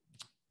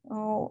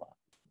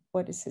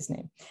 what is his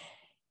name?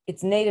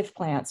 It's Native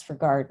Plants for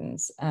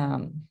Gardens.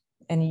 And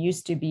he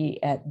used to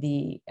be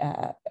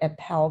at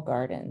Powell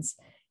Gardens.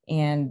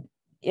 And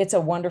it's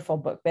a wonderful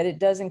book, but it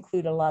does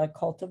include a lot of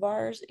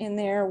cultivars in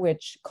there,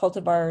 which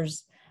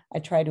cultivars I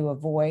try to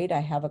avoid.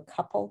 I have a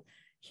couple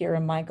here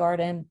in my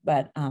garden,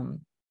 but I'm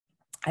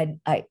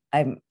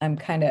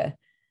kind of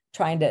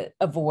trying to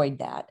avoid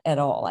that at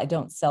all. I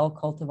don't sell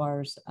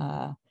cultivars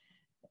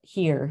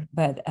here,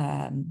 but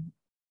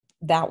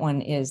that one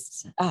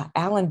is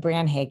Alan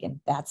Branhagen.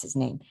 That's his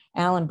name.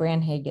 Alan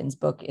Branhagen's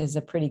book is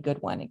a pretty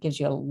good one. It gives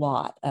you a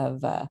lot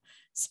of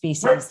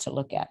species to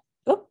look at.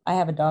 Oh, I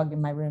have a dog in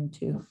my room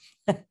too.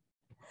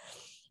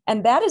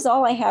 And that is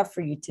all I have for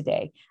you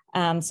today.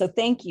 So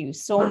thank you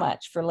so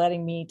much for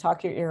letting me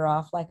talk your ear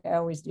off like I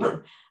always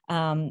do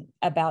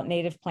about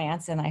native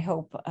plants. And I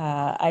hope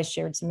I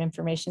shared some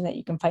information that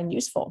you can find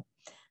useful.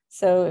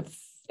 So if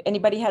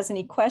anybody has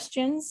any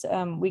questions,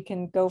 we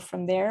can go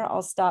from there.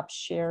 I'll stop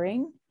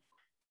sharing.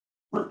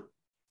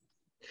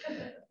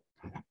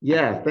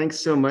 Yeah, thanks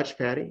so much,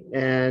 Patti.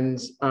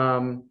 And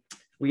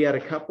we had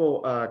a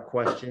couple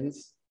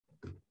questions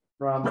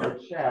from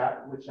the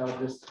chat, which I'll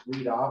just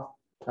read off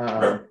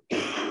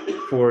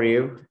for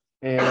you.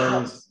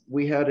 And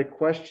we had a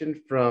question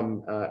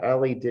from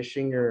Allie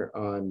Dishinger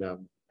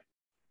on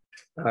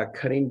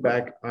cutting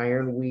back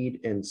ironweed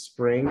in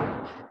spring.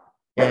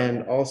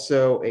 And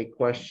also a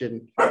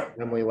question,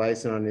 Emily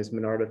Lyson, on is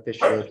Monarda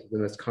fishless the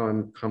most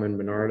common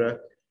Monarda.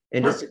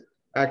 And just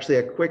actually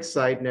a quick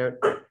side note,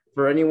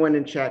 for anyone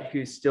in chat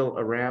who's still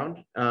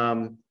around,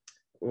 I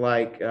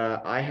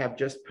have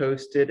just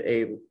posted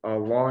a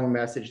long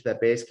message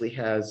that basically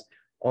has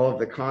all of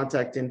the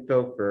contact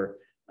info for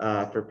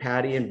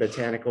Patti and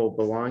Botanical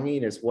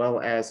Belonging, as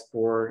well as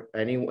for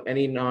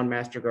any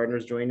non-master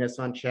gardeners joining us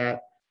on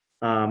chat.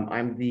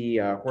 I'm the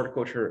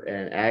horticulture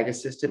and ag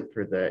assistant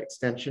for the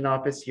extension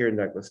office here in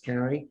Douglas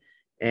County.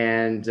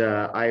 And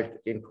I've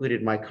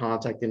included my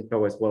contact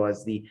info as well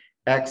as the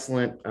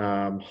excellent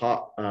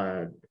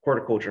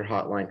horticulture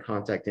hotline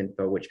contact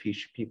info, which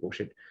people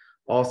should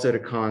also to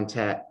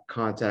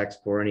contacts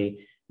for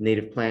any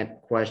native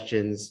plant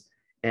questions.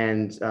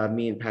 And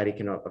me and Patti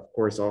can, of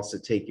course, also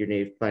take your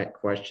native plant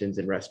questions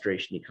and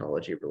restoration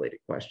ecology related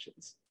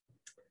questions.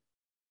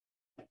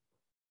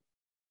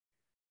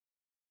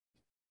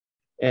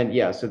 And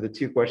yeah, so the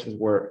two questions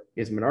were,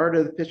 is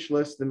Monarda the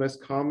pitchless the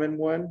most common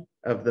one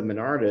of the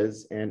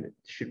Monardas? And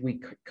should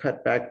we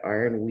cut back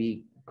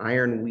ironweed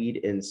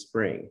in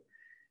spring?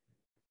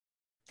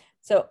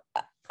 So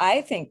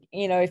I think,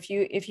 if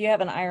you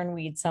have an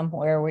ironweed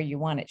somewhere where you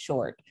want it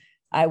short,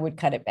 I would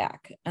cut it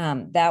back.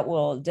 That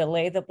will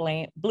delay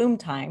the bloom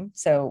time.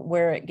 So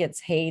where it gets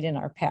hayed in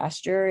our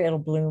pasture, it'll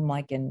bloom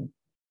like in,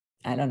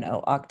 I don't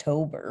know,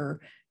 October,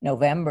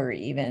 November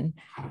even.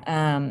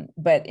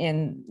 But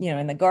in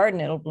the garden,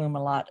 it'll bloom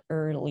a lot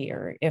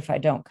earlier if I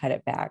don't cut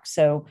it back.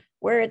 So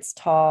where it's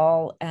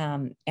tall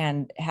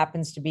and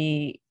happens to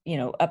be,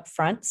 up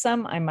front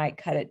some, I might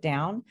cut it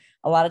down.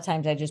 A lot of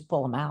times I just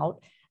pull them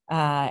out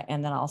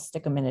and then I'll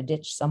stick them in a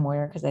ditch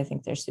somewhere because I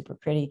think they're super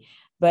pretty.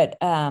 But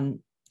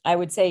I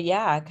would say,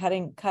 yeah,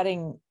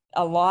 cutting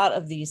a lot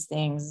of these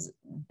things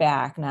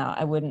back. Now,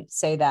 I wouldn't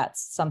say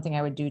that's something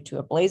I would do to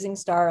a blazing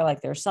star.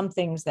 Like there's some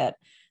things that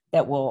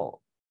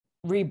will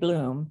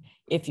rebloom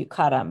if you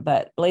cut them,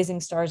 but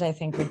blazing stars, I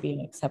think, would be an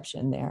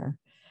exception there.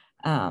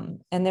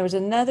 And there was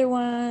another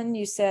one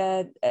you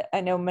said,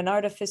 I know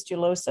Monarda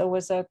fistulosa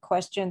was a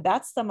question.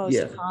 That's the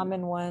most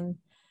common one.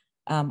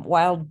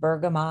 Wild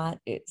bergamot,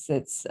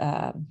 it's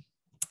a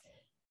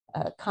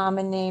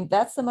common name.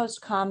 That's the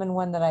most common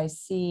one that I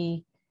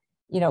see,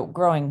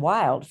 growing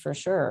wild for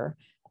sure.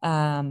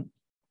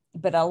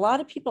 But a lot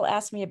of people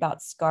ask me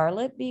about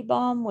scarlet bee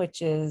balm,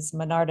 which is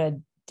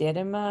Monarda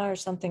didyma or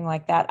something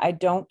like that. I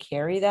don't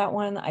carry that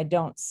one. I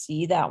don't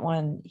see that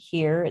one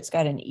here. It's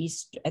got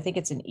I think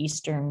it's an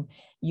Eastern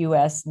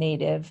US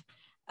native.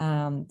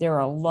 There are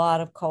a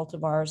lot of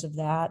cultivars of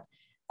that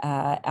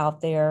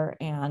out there.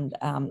 And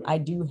I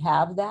do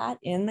have that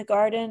in the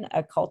garden,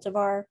 a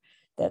cultivar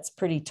that's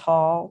pretty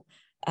tall.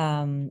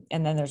 And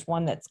then there's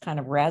one that's kind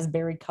of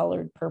raspberry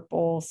colored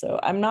purple. So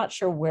I'm not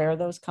sure where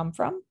those come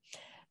from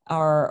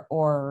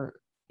or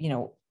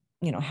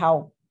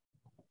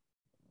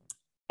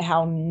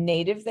how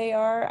native they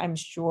are. I'm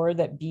sure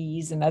that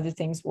bees and other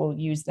things will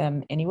use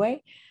them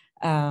anyway.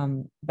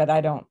 But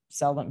I don't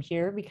sell them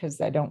here because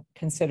I don't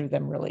consider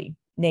them really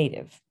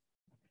native.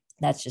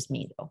 That's just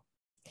me though.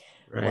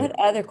 Right. What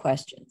other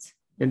questions?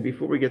 And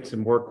before we get some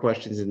more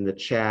questions in the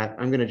chat,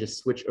 I'm going to just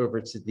switch over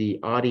to the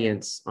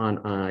audience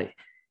on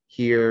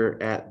here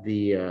at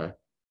the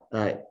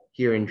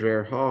here in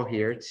Dreher Hall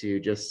here to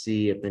just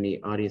see if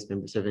any audience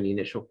members have any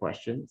initial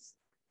questions.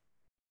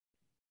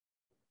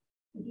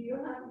 Do you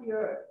have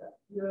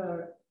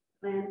your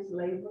plants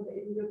labeled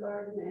in your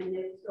garden, and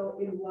if so,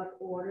 in what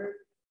order?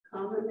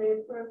 Common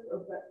name first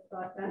or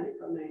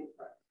botanical name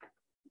first?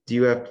 Do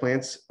you have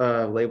plants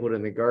labeled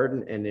in the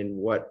garden, and in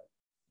what?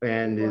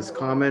 And is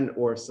common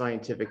or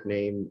scientific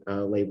name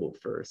labeled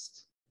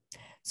first?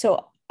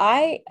 So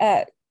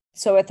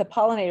so at the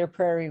Pollinator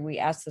Prairie, we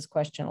ask this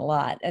question a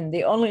lot, and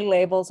the only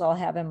labels I'll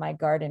have in my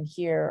garden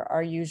here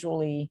are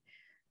usually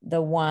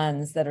the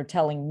ones that are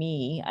telling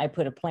me I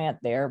put a plant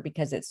there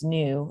because it's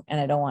new and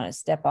I don't want to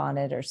step on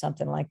it or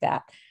something like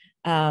that.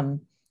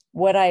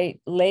 What I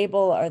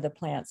label are the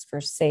plants for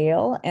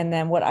sale. And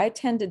then what I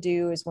tend to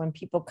do is when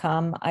people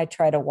come, I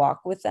try to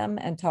walk with them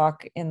and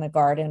talk in the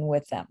garden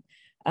with them.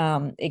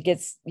 It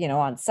gets,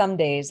 on some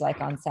days,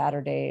 like on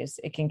Saturdays,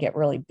 it can get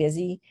really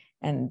busy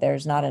and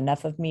there's not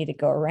enough of me to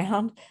go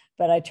around,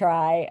 but I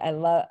try. I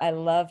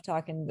love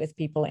talking with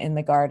people in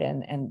the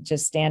garden and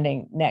just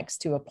standing next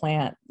to a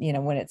plant,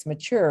 when it's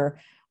mature,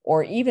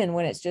 or even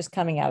when it's just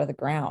coming out of the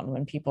ground,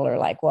 when people are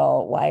like,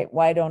 well,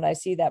 why don't I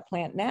see that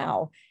plant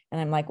now?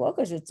 And I'm like, well,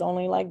 because it's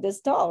only like this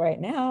tall right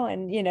now.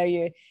 And,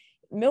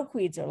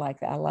 milkweeds are like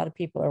that. A lot of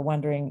people are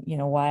wondering,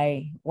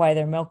 why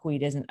their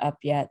milkweed isn't up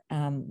yet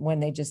when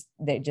they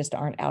just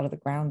aren't out of the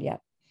ground yet.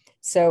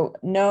 So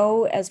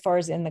no, as far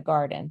as in the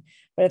garden,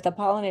 but at the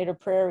Pollinator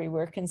Prairie,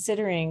 we're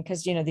considering,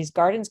 because, these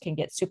gardens can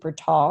get super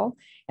tall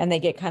and they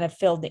get kind of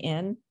filled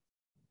in.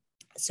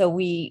 So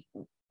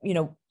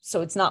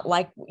so it's not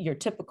like your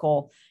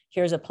typical,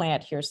 here's a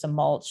plant, here's some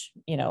mulch,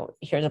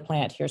 here's a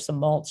plant, here's some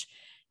mulch.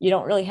 You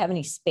don't really have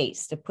any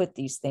space to put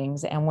these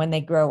things. And when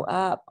they grow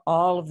up,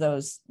 all of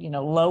those,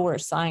 lower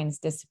signs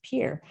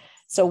disappear.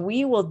 So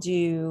we will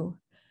do,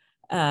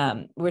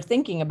 we're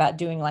thinking about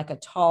doing like a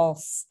tall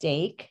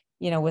stake,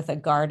 with a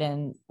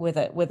garden, with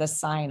a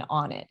sign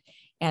on it,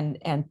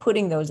 and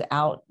putting those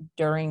out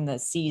during the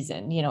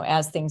season.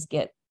 As things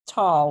get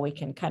tall, we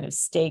can kind of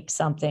stake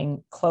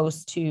something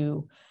close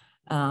to,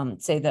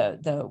 say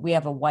we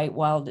have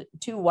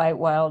two white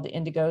wild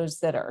indigos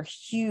that are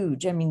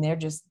huge. I mean, they're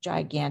just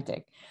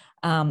gigantic.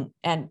 And,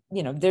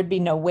 there'd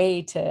be no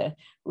way to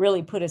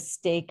really put a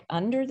stake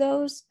under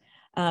those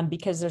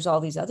because there's all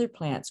these other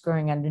plants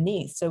growing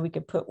underneath. So we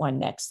could put one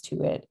next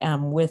to it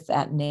with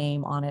that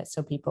name on it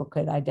so people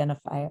could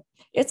identify it.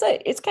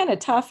 It's kind of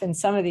tough in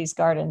some of these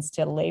gardens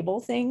to label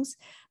things,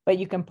 but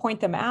you can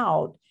point them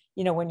out,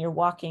 when you're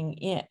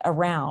walking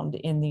around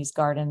in these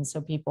gardens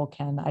so people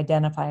can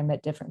identify them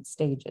at different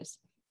stages.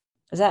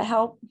 Does that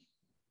help?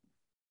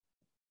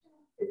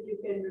 If you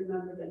can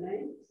remember the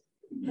names.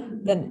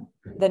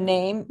 The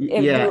name.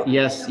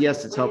 Yes,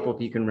 it's helpful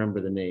if you can remember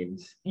the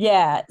names.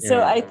 Yeah.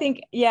 So I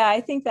think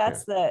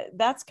that's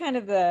kind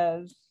of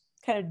the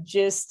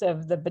gist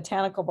of the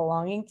botanical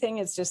belonging thing.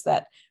 It's just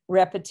that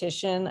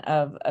repetition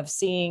of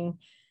seeing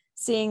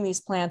these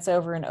plants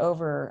over and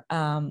over.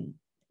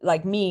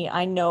 Like me,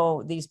 I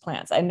know these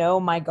plants. I know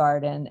my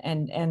garden,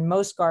 and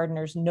most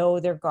gardeners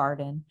know their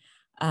garden.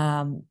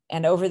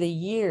 And over the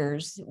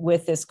years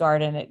with this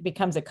garden, it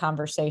becomes a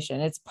conversation.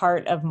 It's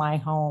part of my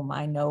home.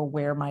 I know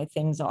where my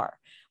things are,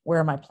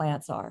 where my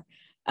plants are.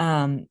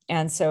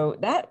 And so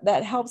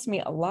that helps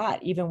me a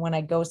lot, even when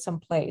I go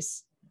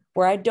someplace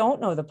where I don't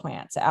know the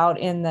plants, out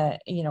in the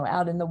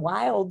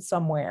wild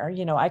somewhere.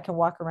 I can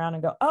walk around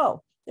and go,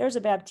 oh, there's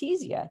a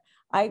Baptisia.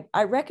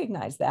 I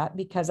recognize that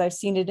because I've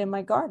seen it in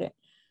my garden.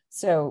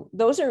 So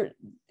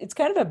it's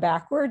kind of a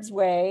backwards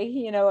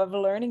way, of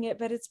learning it,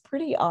 but it's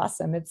pretty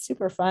awesome. It's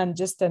super fun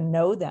just to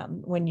know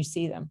them when you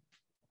see them.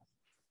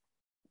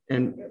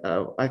 And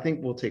I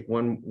think we'll take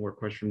one more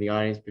question from the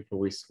audience before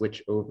we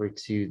switch over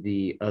to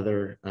the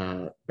other,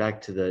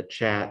 back to the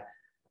chat.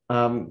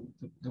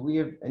 Do we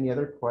have any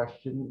other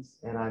questions?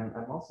 And I'm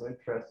also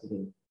interested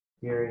in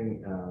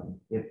hearing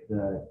if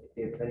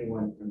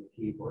anyone from the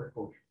Key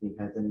Horticulture team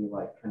has any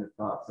kind of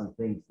thoughts on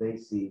things they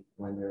see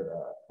when they're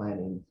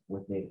planting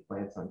with native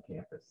plants on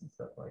campus and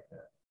stuff like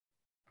that.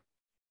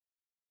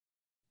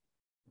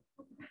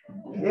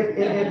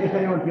 If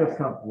anyone feels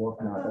comfortable,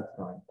 if not, that's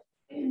fine.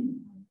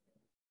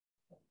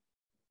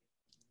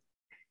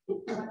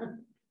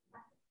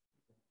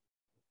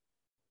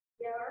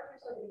 Yeah, our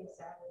facility is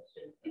established.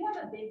 We have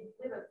a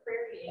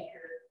prairie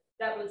acre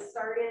that was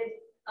started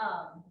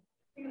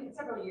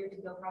several years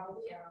ago,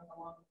 probably, I don't know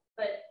how long,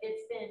 but it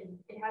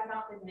has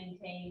not been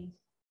maintained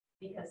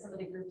because some of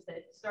the groups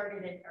that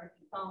started it are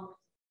defunct.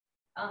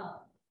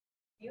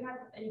 Do you have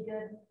any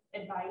good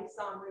advice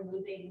on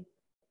removing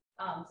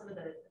some of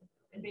the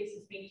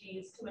invasive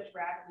species, too much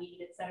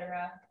ragweed,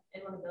 etc.,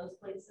 in one of those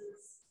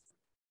places,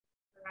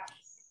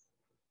 perhaps?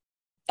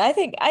 I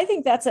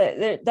think that's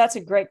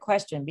a great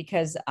question,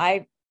 because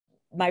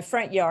my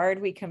front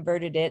yard, we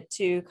converted it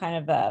to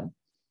kind of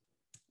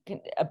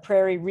a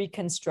prairie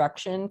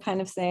reconstruction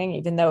kind of thing,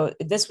 even though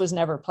this was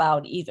never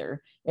plowed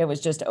either. It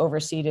was just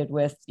overseeded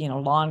with,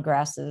 lawn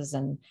grasses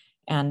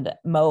and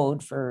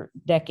mowed for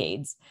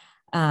decades.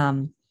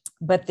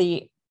 But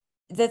the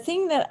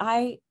thing that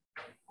I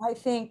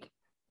think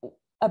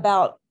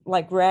about,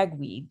 like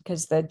ragweed,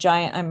 because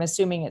I'm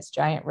assuming it's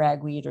giant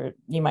ragweed, or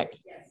you might,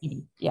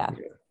 yeah,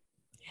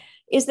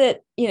 is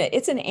that,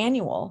 it's an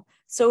annual.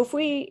 So if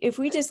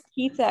we just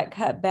keep that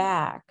cut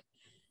back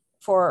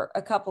for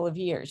a couple of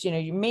years,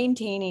 you're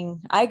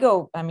maintaining,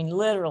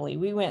 literally,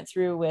 we went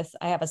through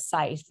I have a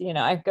scythe,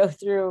 I go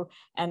through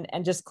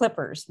and just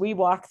clippers. We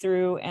walk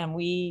through and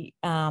we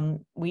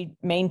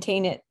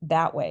maintain it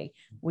that way.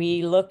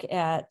 We look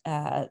at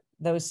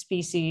those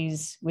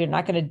species. We're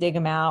not going to dig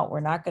them out. We're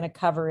not going to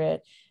cover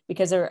it,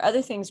 because there are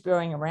other things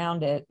growing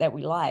around it that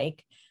we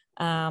like.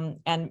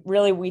 And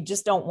really, we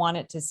just don't want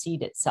it to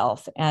seed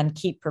itself and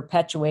keep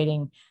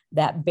perpetuating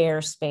that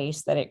bare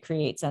space that it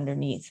creates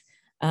underneath.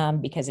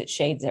 Because it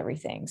shades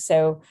everything.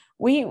 So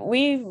we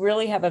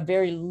really have a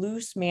very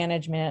loose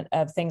management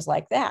of things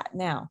like that.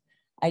 Now,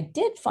 I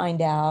did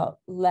find out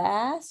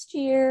last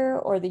year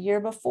or the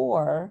year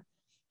before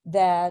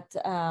that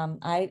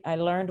I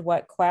learned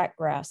what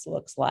quackgrass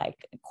looks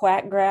like.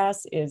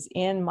 Quackgrass is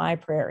in my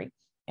prairie,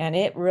 and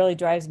it really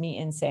drives me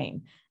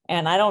insane.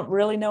 And I don't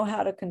really know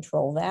how to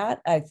control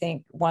that. I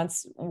think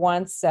once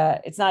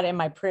it's not in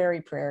my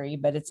prairie,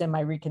 but it's in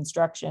my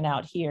reconstruction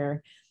out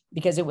here,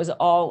 because it was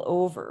all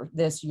over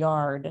this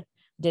yard.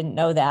 Didn't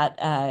know that,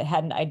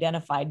 hadn't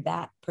identified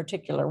that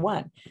particular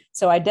one.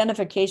 So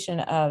identification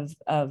of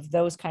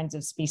those kinds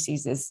of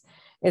species is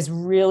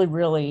really,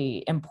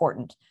 really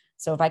important.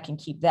 So if I can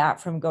keep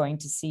that from going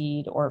to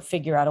seed, or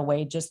figure out a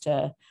way just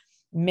to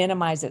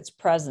minimize its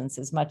presence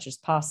as much as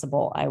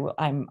possible,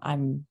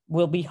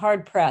 will be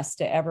hard pressed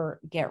to ever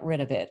get rid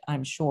of it,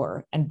 I'm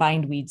sure. And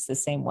bindweeds the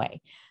same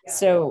way. Yeah.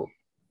 So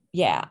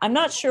yeah, I'm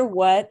not sure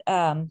what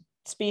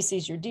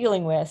species you're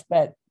dealing with,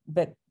 but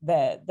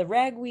the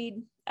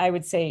ragweed, I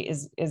would say,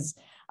 is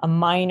a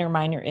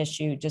minor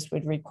issue. Just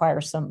would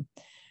require some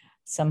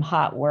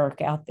hot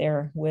work out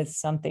there with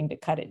something to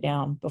cut it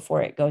down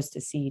before it goes to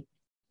seed.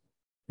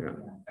 Yeah.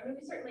 I mean,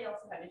 we certainly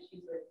also have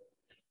issues with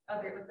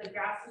the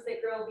grasses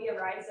that grow via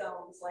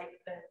rhizomes, like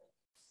the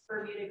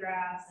Bermuda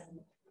grass and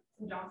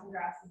some Johnson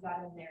grasses got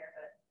in there.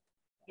 But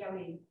yeah,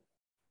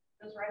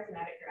 those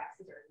rhizomatic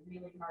grasses are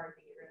really hard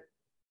to get rid of.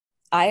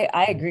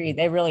 I agree.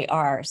 They really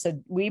are. So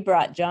we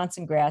brought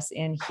Johnson grass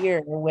in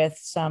here with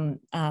some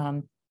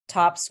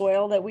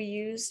topsoil that we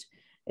used.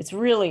 It's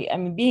really,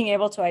 being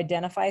able to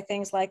identify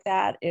things like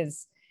that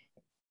is,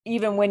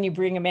 even when you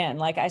bring them in,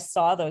 like I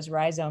saw those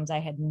rhizomes, I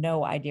had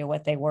no idea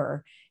what they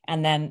were.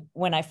 And then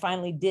when I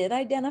finally did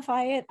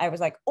identify it, I was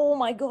like, oh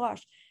my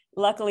gosh.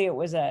 Luckily it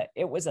was a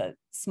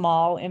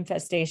small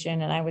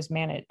infestation, and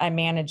I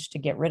managed to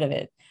get rid of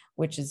it,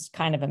 which is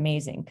kind of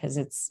amazing, because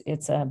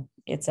it's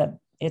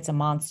a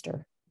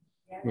monster.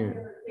 Yeah.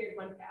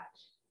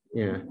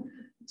 Yeah.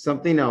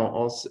 Something I'll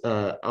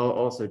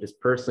also just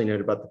personally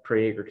note about the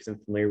prairie acre, because I'm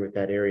familiar with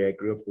that area. I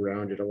grew up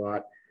around it a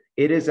lot.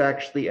 It is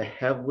actually a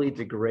heavily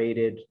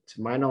degraded,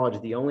 to my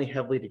knowledge, the only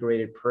heavily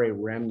degraded prairie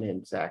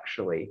remnants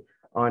actually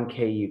on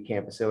KU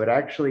campus. So it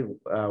actually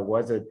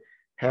was a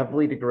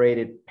heavily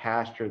degraded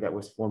pasture that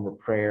was former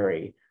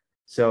prairie.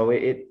 So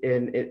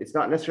it's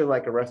not necessarily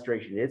like a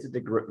restoration. It's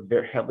a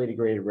very heavily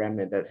degraded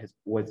remnant that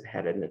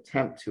had an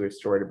attempt to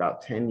restore it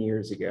about 10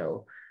 years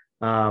ago,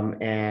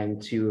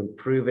 and to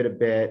improve it a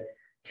bit.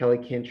 Kelly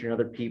Kincher and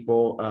other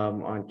people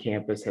on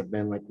campus have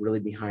been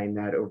really behind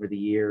that over the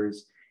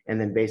years. And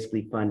then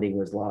basically funding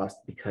was lost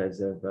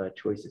because of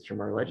choices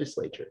from our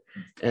legislature.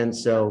 And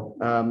so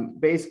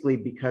basically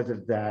because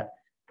of that,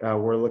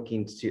 we're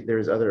looking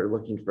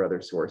for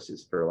other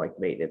sources for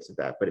maintenance of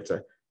that. But it's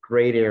a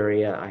great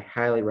area. I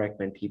highly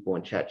recommend people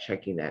in chat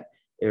checking that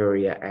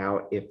area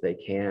out if they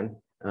can.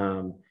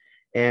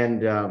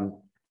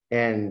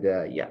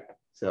 Yeah,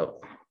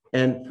 so,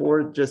 and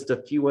for just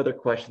a few other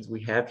questions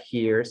we have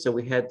here. So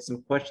we had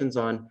some questions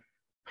on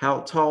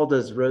how tall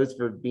does rose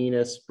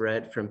verbena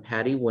spread from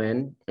Patty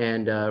Wynn?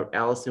 And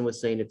Allison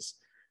was saying it's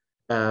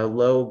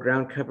low,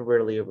 ground cover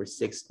rarely over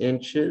 6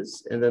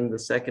 inches. And then the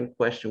second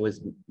question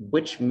was,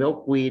 which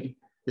milkweed,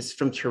 this is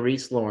from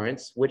Therese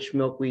Lawrence, which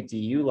milkweed do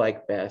you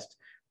like best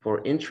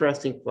for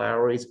interesting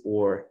flowers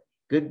or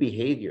good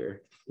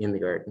behavior in the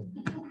garden?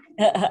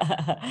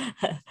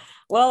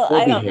 Well, Or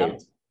I don't know.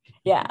 behaved.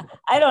 Yeah,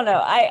 I don't know.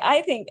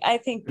 I think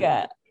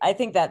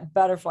that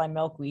butterfly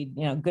milkweed,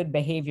 good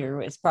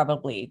behavior is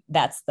probably,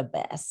 that's the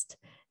best,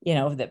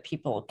 that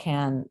people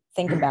can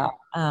think about.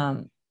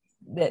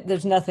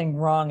 There's nothing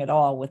wrong at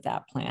all with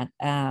that plant.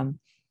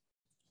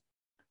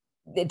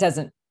 It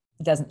doesn't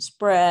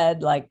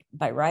spread like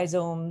by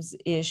rhizomes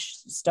ish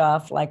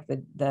stuff like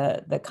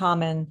the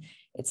common.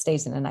 It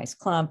stays in a nice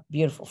clump,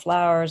 beautiful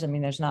flowers. I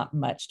mean, there's not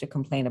much to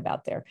complain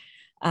about there.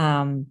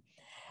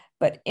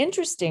 But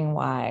interesting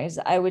wise,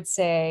 I would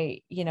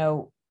say,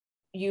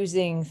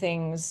 using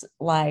things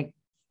like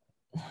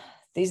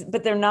these,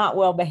 but they're not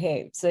well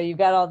behaved. So you've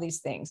got all these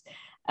things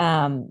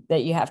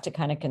that you have to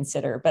kind of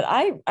consider. But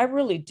I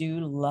really do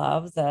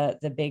love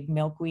the big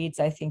milkweeds.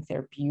 I think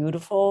they're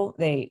beautiful.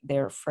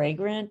 They're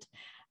fragrant.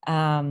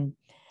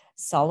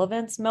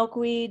 Sullivan's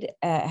milkweed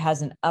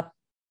has an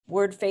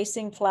upward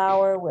facing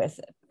flower with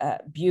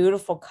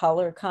beautiful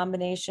color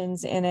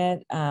combinations in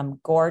it.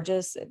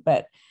 Gorgeous,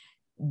 but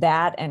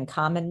that and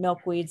common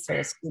milkweed, so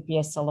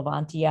Asclepias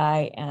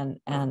sullivantii,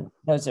 and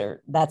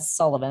that's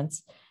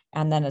Sullivan's,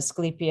 and then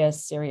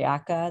Asclepias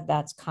syriaca,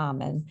 that's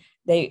common.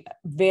 They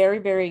very,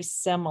 very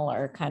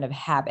similar kind of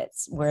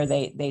habits where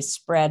they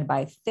spread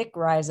by thick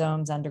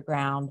rhizomes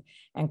underground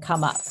and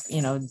come up,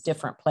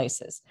 different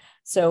places.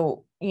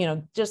 So,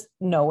 just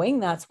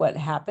knowing that's what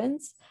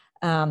happens.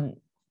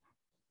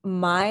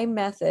 My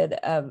method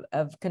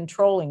of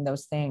controlling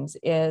those things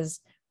is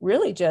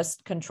really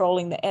just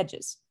controlling the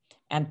edges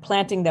and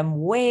planting them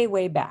way,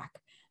 way back.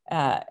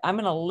 I'm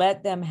going to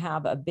let them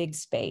have a big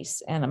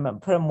space and I'm going to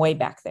put them way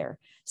back there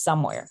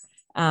somewhere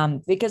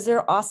because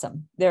they're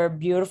awesome. They're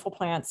beautiful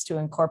plants to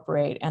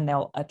incorporate and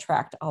they'll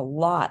attract a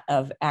lot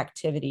of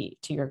activity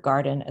to your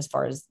garden as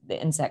far as the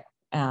insect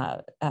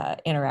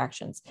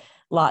interactions,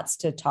 lots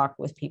to talk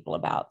with people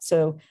about.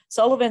 So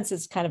Sullivan's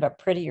is kind of a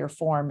prettier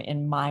form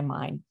in my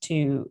mind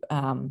to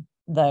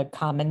the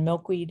common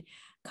milkweed.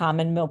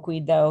 Common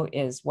milkweed, though,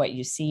 is what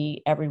you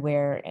see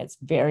everywhere. It's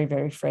very,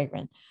 very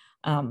fragrant.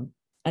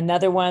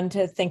 Another one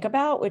to think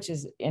about, which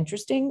is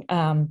interesting,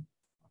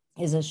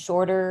 is a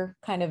shorter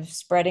kind of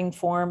spreading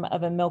form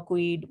of a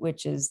milkweed,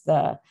 which is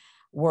the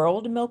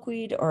world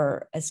milkweed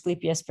or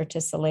Asclepias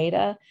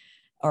verticillata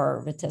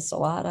or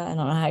verticillata. I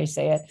don't know how you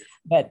say it,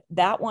 but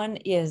that one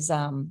is,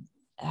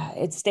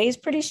 it stays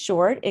pretty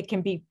short. It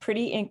can be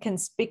pretty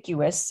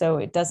inconspicuous, so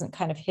it doesn't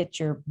kind of hit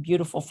your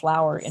beautiful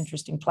flower,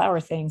 interesting flower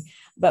thing,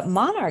 but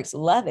monarchs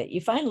love it.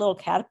 You find little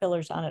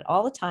caterpillars on it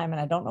all the time,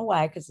 and I don't know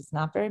why, because it's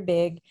not very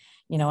big,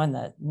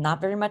 and not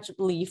very much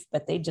leaf,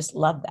 but they just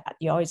love that.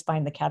 You always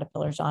find the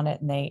caterpillars on it,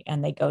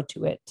 and they go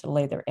to it to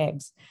lay their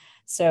eggs.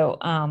 So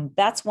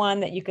that's one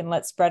that you can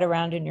let spread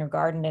around in your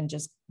garden and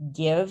just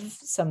give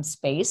some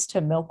space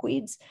to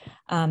milkweeds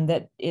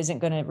that isn't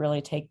going to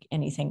really take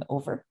anything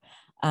over.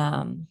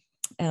 And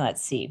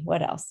let's see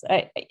what else.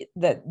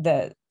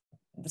 The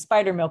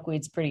spider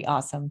milkweed's pretty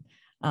awesome.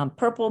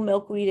 Purple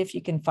milkweed, if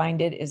you can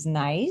find it, is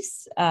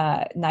nice.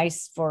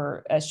 Nice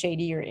for a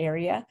shadier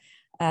area.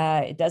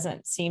 It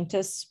doesn't seem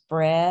to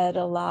spread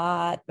a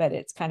lot, but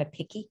it's kind of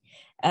picky.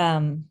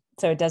 So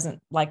it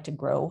doesn't like to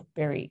grow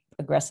very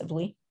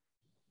aggressively.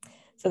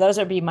 So those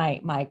would be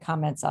my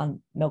comments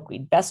on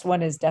milkweed. Best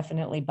one is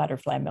definitely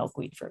butterfly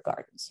milkweed for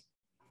gardens.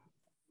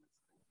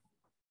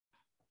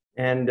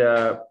 And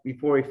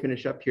before we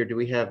finish up here, do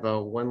we have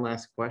one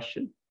last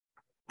question?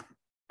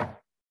 Do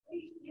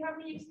you have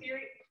any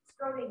experience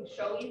growing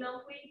showy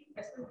milkweed,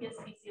 Asclepias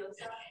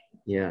speciosa?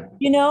 Yeah.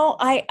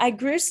 I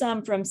grew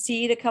some from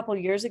seed a couple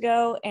of years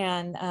ago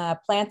and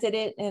planted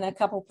it in a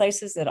couple of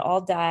places that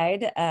all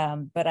died.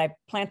 But I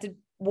planted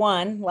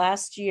one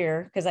last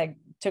year because I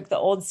took the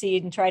old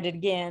seed and tried it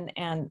again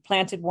and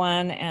planted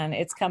one, and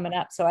it's coming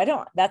up. So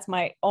that's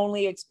my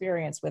only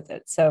experience with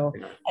it. So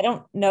I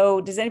don't know.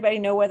 Does anybody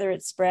know whether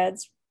it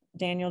spreads?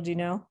 Daniel, do you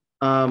know?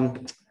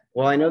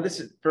 Well, I know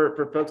this is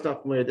for folks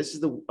not familiar, this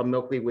is a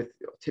milkweed with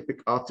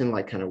often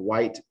like kind of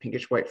white,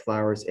 pinkish white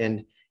flowers.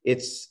 And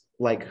it's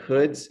like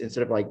hoods,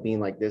 instead of like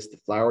being like this, the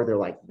flower, they're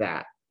like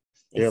that.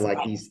 They're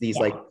like these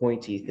like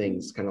pointy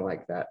things, kind of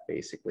like that,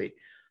 basically.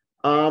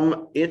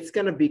 It's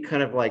gonna be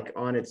kind of like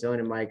on its own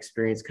in my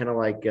experience, kind of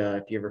like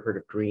if you ever heard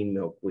of green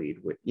milkweed.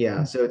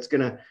 So it's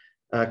gonna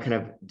kind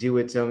of do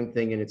its own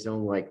thing in its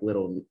own like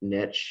little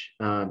niche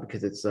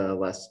because it's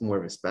more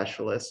of a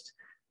specialist.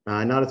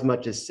 Not as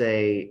much as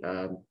say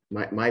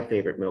my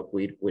favorite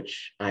milkweed,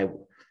 which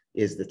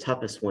is the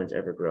toughest one to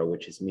ever grow,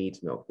 which is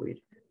Mead's milkweed,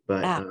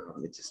 but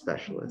it's a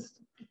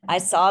specialist. I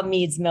saw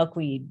Mead's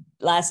milkweed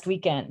last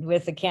weekend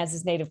with the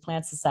Kansas Native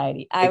Plant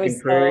Society.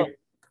 We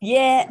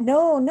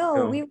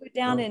were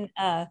down in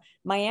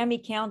Miami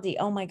County.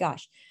 Oh my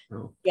gosh.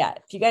 Oh. Yeah,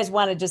 if you guys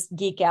want to just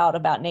geek out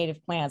about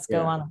native plants,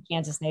 go Yeah. on the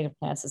Kansas Native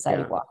Plant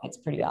Society Yeah. walk. It's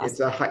pretty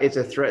awesome. It's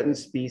a threatened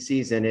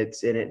species, and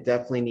it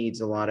definitely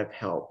needs a lot of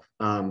help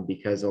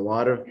because a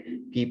lot of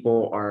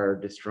people are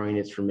destroying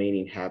its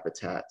remaining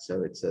habitat.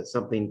 So it's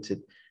something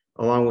to,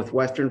 along with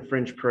Western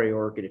Fringe Prairie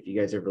Orchid, if you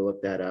guys ever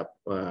look that up,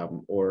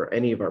 or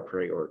any of our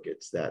prairie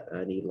orchids that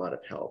need a lot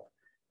of help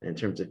in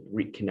terms of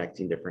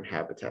reconnecting different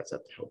habitats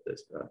that to help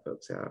those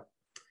folks out.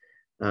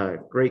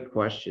 Great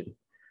question.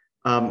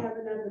 I have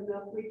another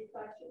milkweed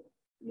question.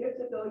 Years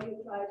ago,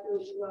 you tried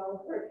to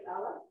grow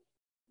Hirtella,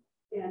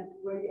 and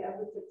were you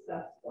ever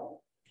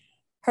successful?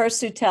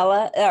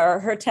 Hirtella.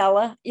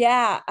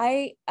 Yeah,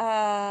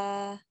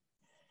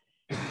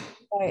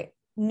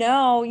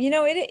 no,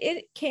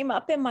 it came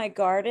up in my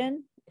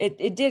garden.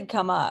 It did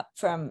come up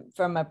from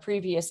a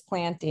previous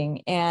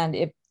planting, and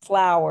it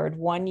flowered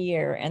one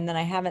year, and then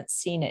I haven't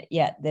seen it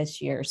yet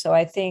this year. So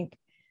I think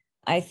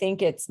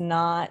it's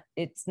not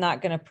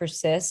going to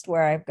persist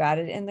where I've got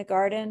it in the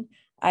garden.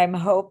 I'm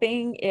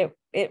hoping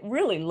it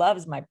really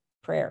loves my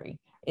prairie.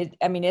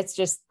 It's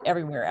just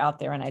everywhere out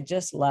there, and I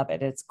just love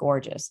it. It's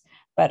gorgeous.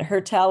 But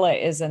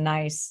Hirtella is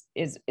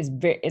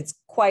it's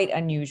quite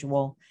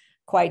unusual,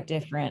 quite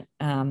different,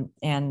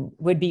 and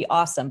would be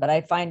awesome. But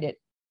I find it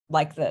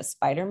like the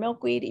spider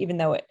milkweed, even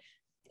though it's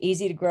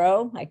easy to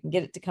grow, I can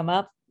get it to come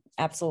up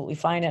absolutely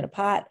fine in a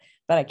pot,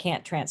 but I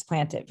can't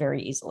transplant it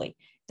very easily.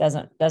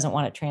 Doesn't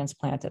want to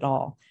transplant at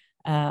all.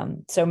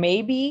 So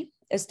maybe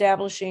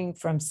establishing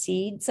from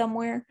seed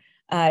somewhere,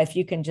 if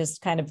you can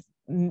just kind of,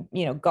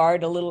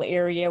 guard a little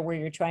area where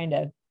you're trying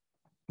to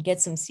get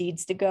some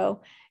seeds to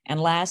go. And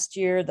last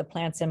year, the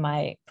plants in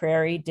my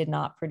prairie did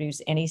not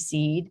produce any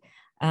seed.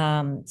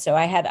 So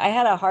I had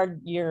a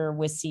hard year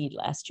with seed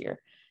last year.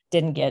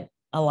 Didn't get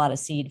a lot of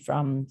seed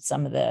from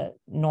some of the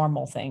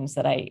normal things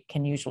that I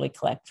can usually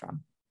collect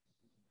from.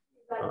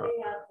 But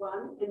we have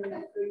one, and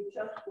it's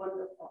just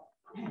wonderful.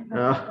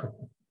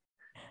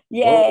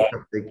 Yay!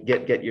 Well,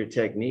 get your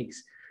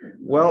techniques.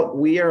 Well,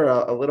 we are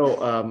a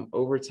little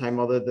over time,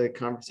 although the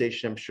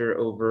conversation, I'm sure,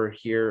 over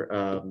here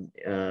in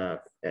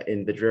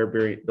the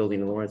Dreher Building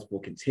in Lawrence will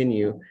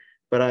continue.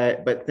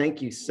 But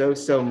thank you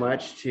so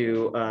much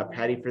to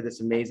Patti for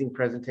this amazing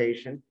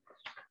presentation.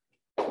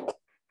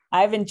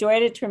 I've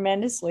enjoyed it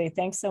tremendously.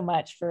 Thanks so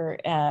much for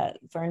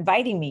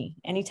inviting me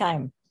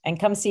anytime, and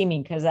come see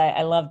me, because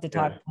I love to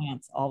talk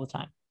plants all the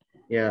time.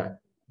 Yeah.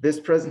 This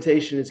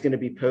presentation is going to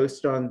be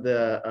posted on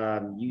the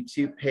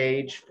YouTube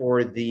page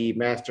for the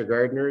Master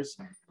Gardeners.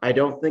 I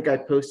don't think I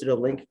posted a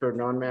link for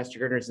non-Master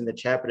Gardeners in the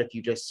chat, but if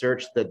you just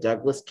search the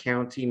Douglas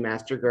County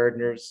Master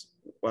Gardeners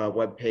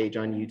webpage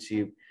on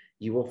YouTube,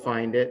 you will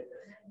find it.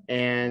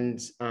 And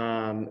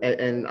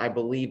I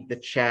believe the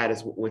chat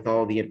is with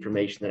all the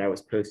information that I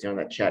was posting on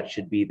that chat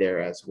should be there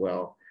as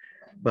well.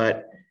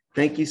 But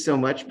thank you so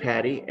much,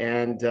 Patti,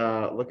 and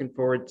looking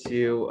forward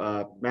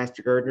to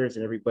Master Gardeners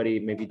and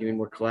everybody maybe doing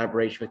more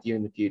collaboration with you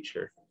in the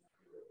future.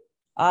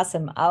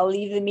 Awesome. I'll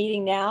leave the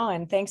meeting now,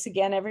 and thanks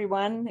again,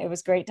 everyone. It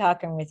was great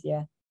talking with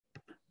you.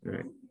 All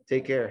right.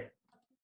 Take care.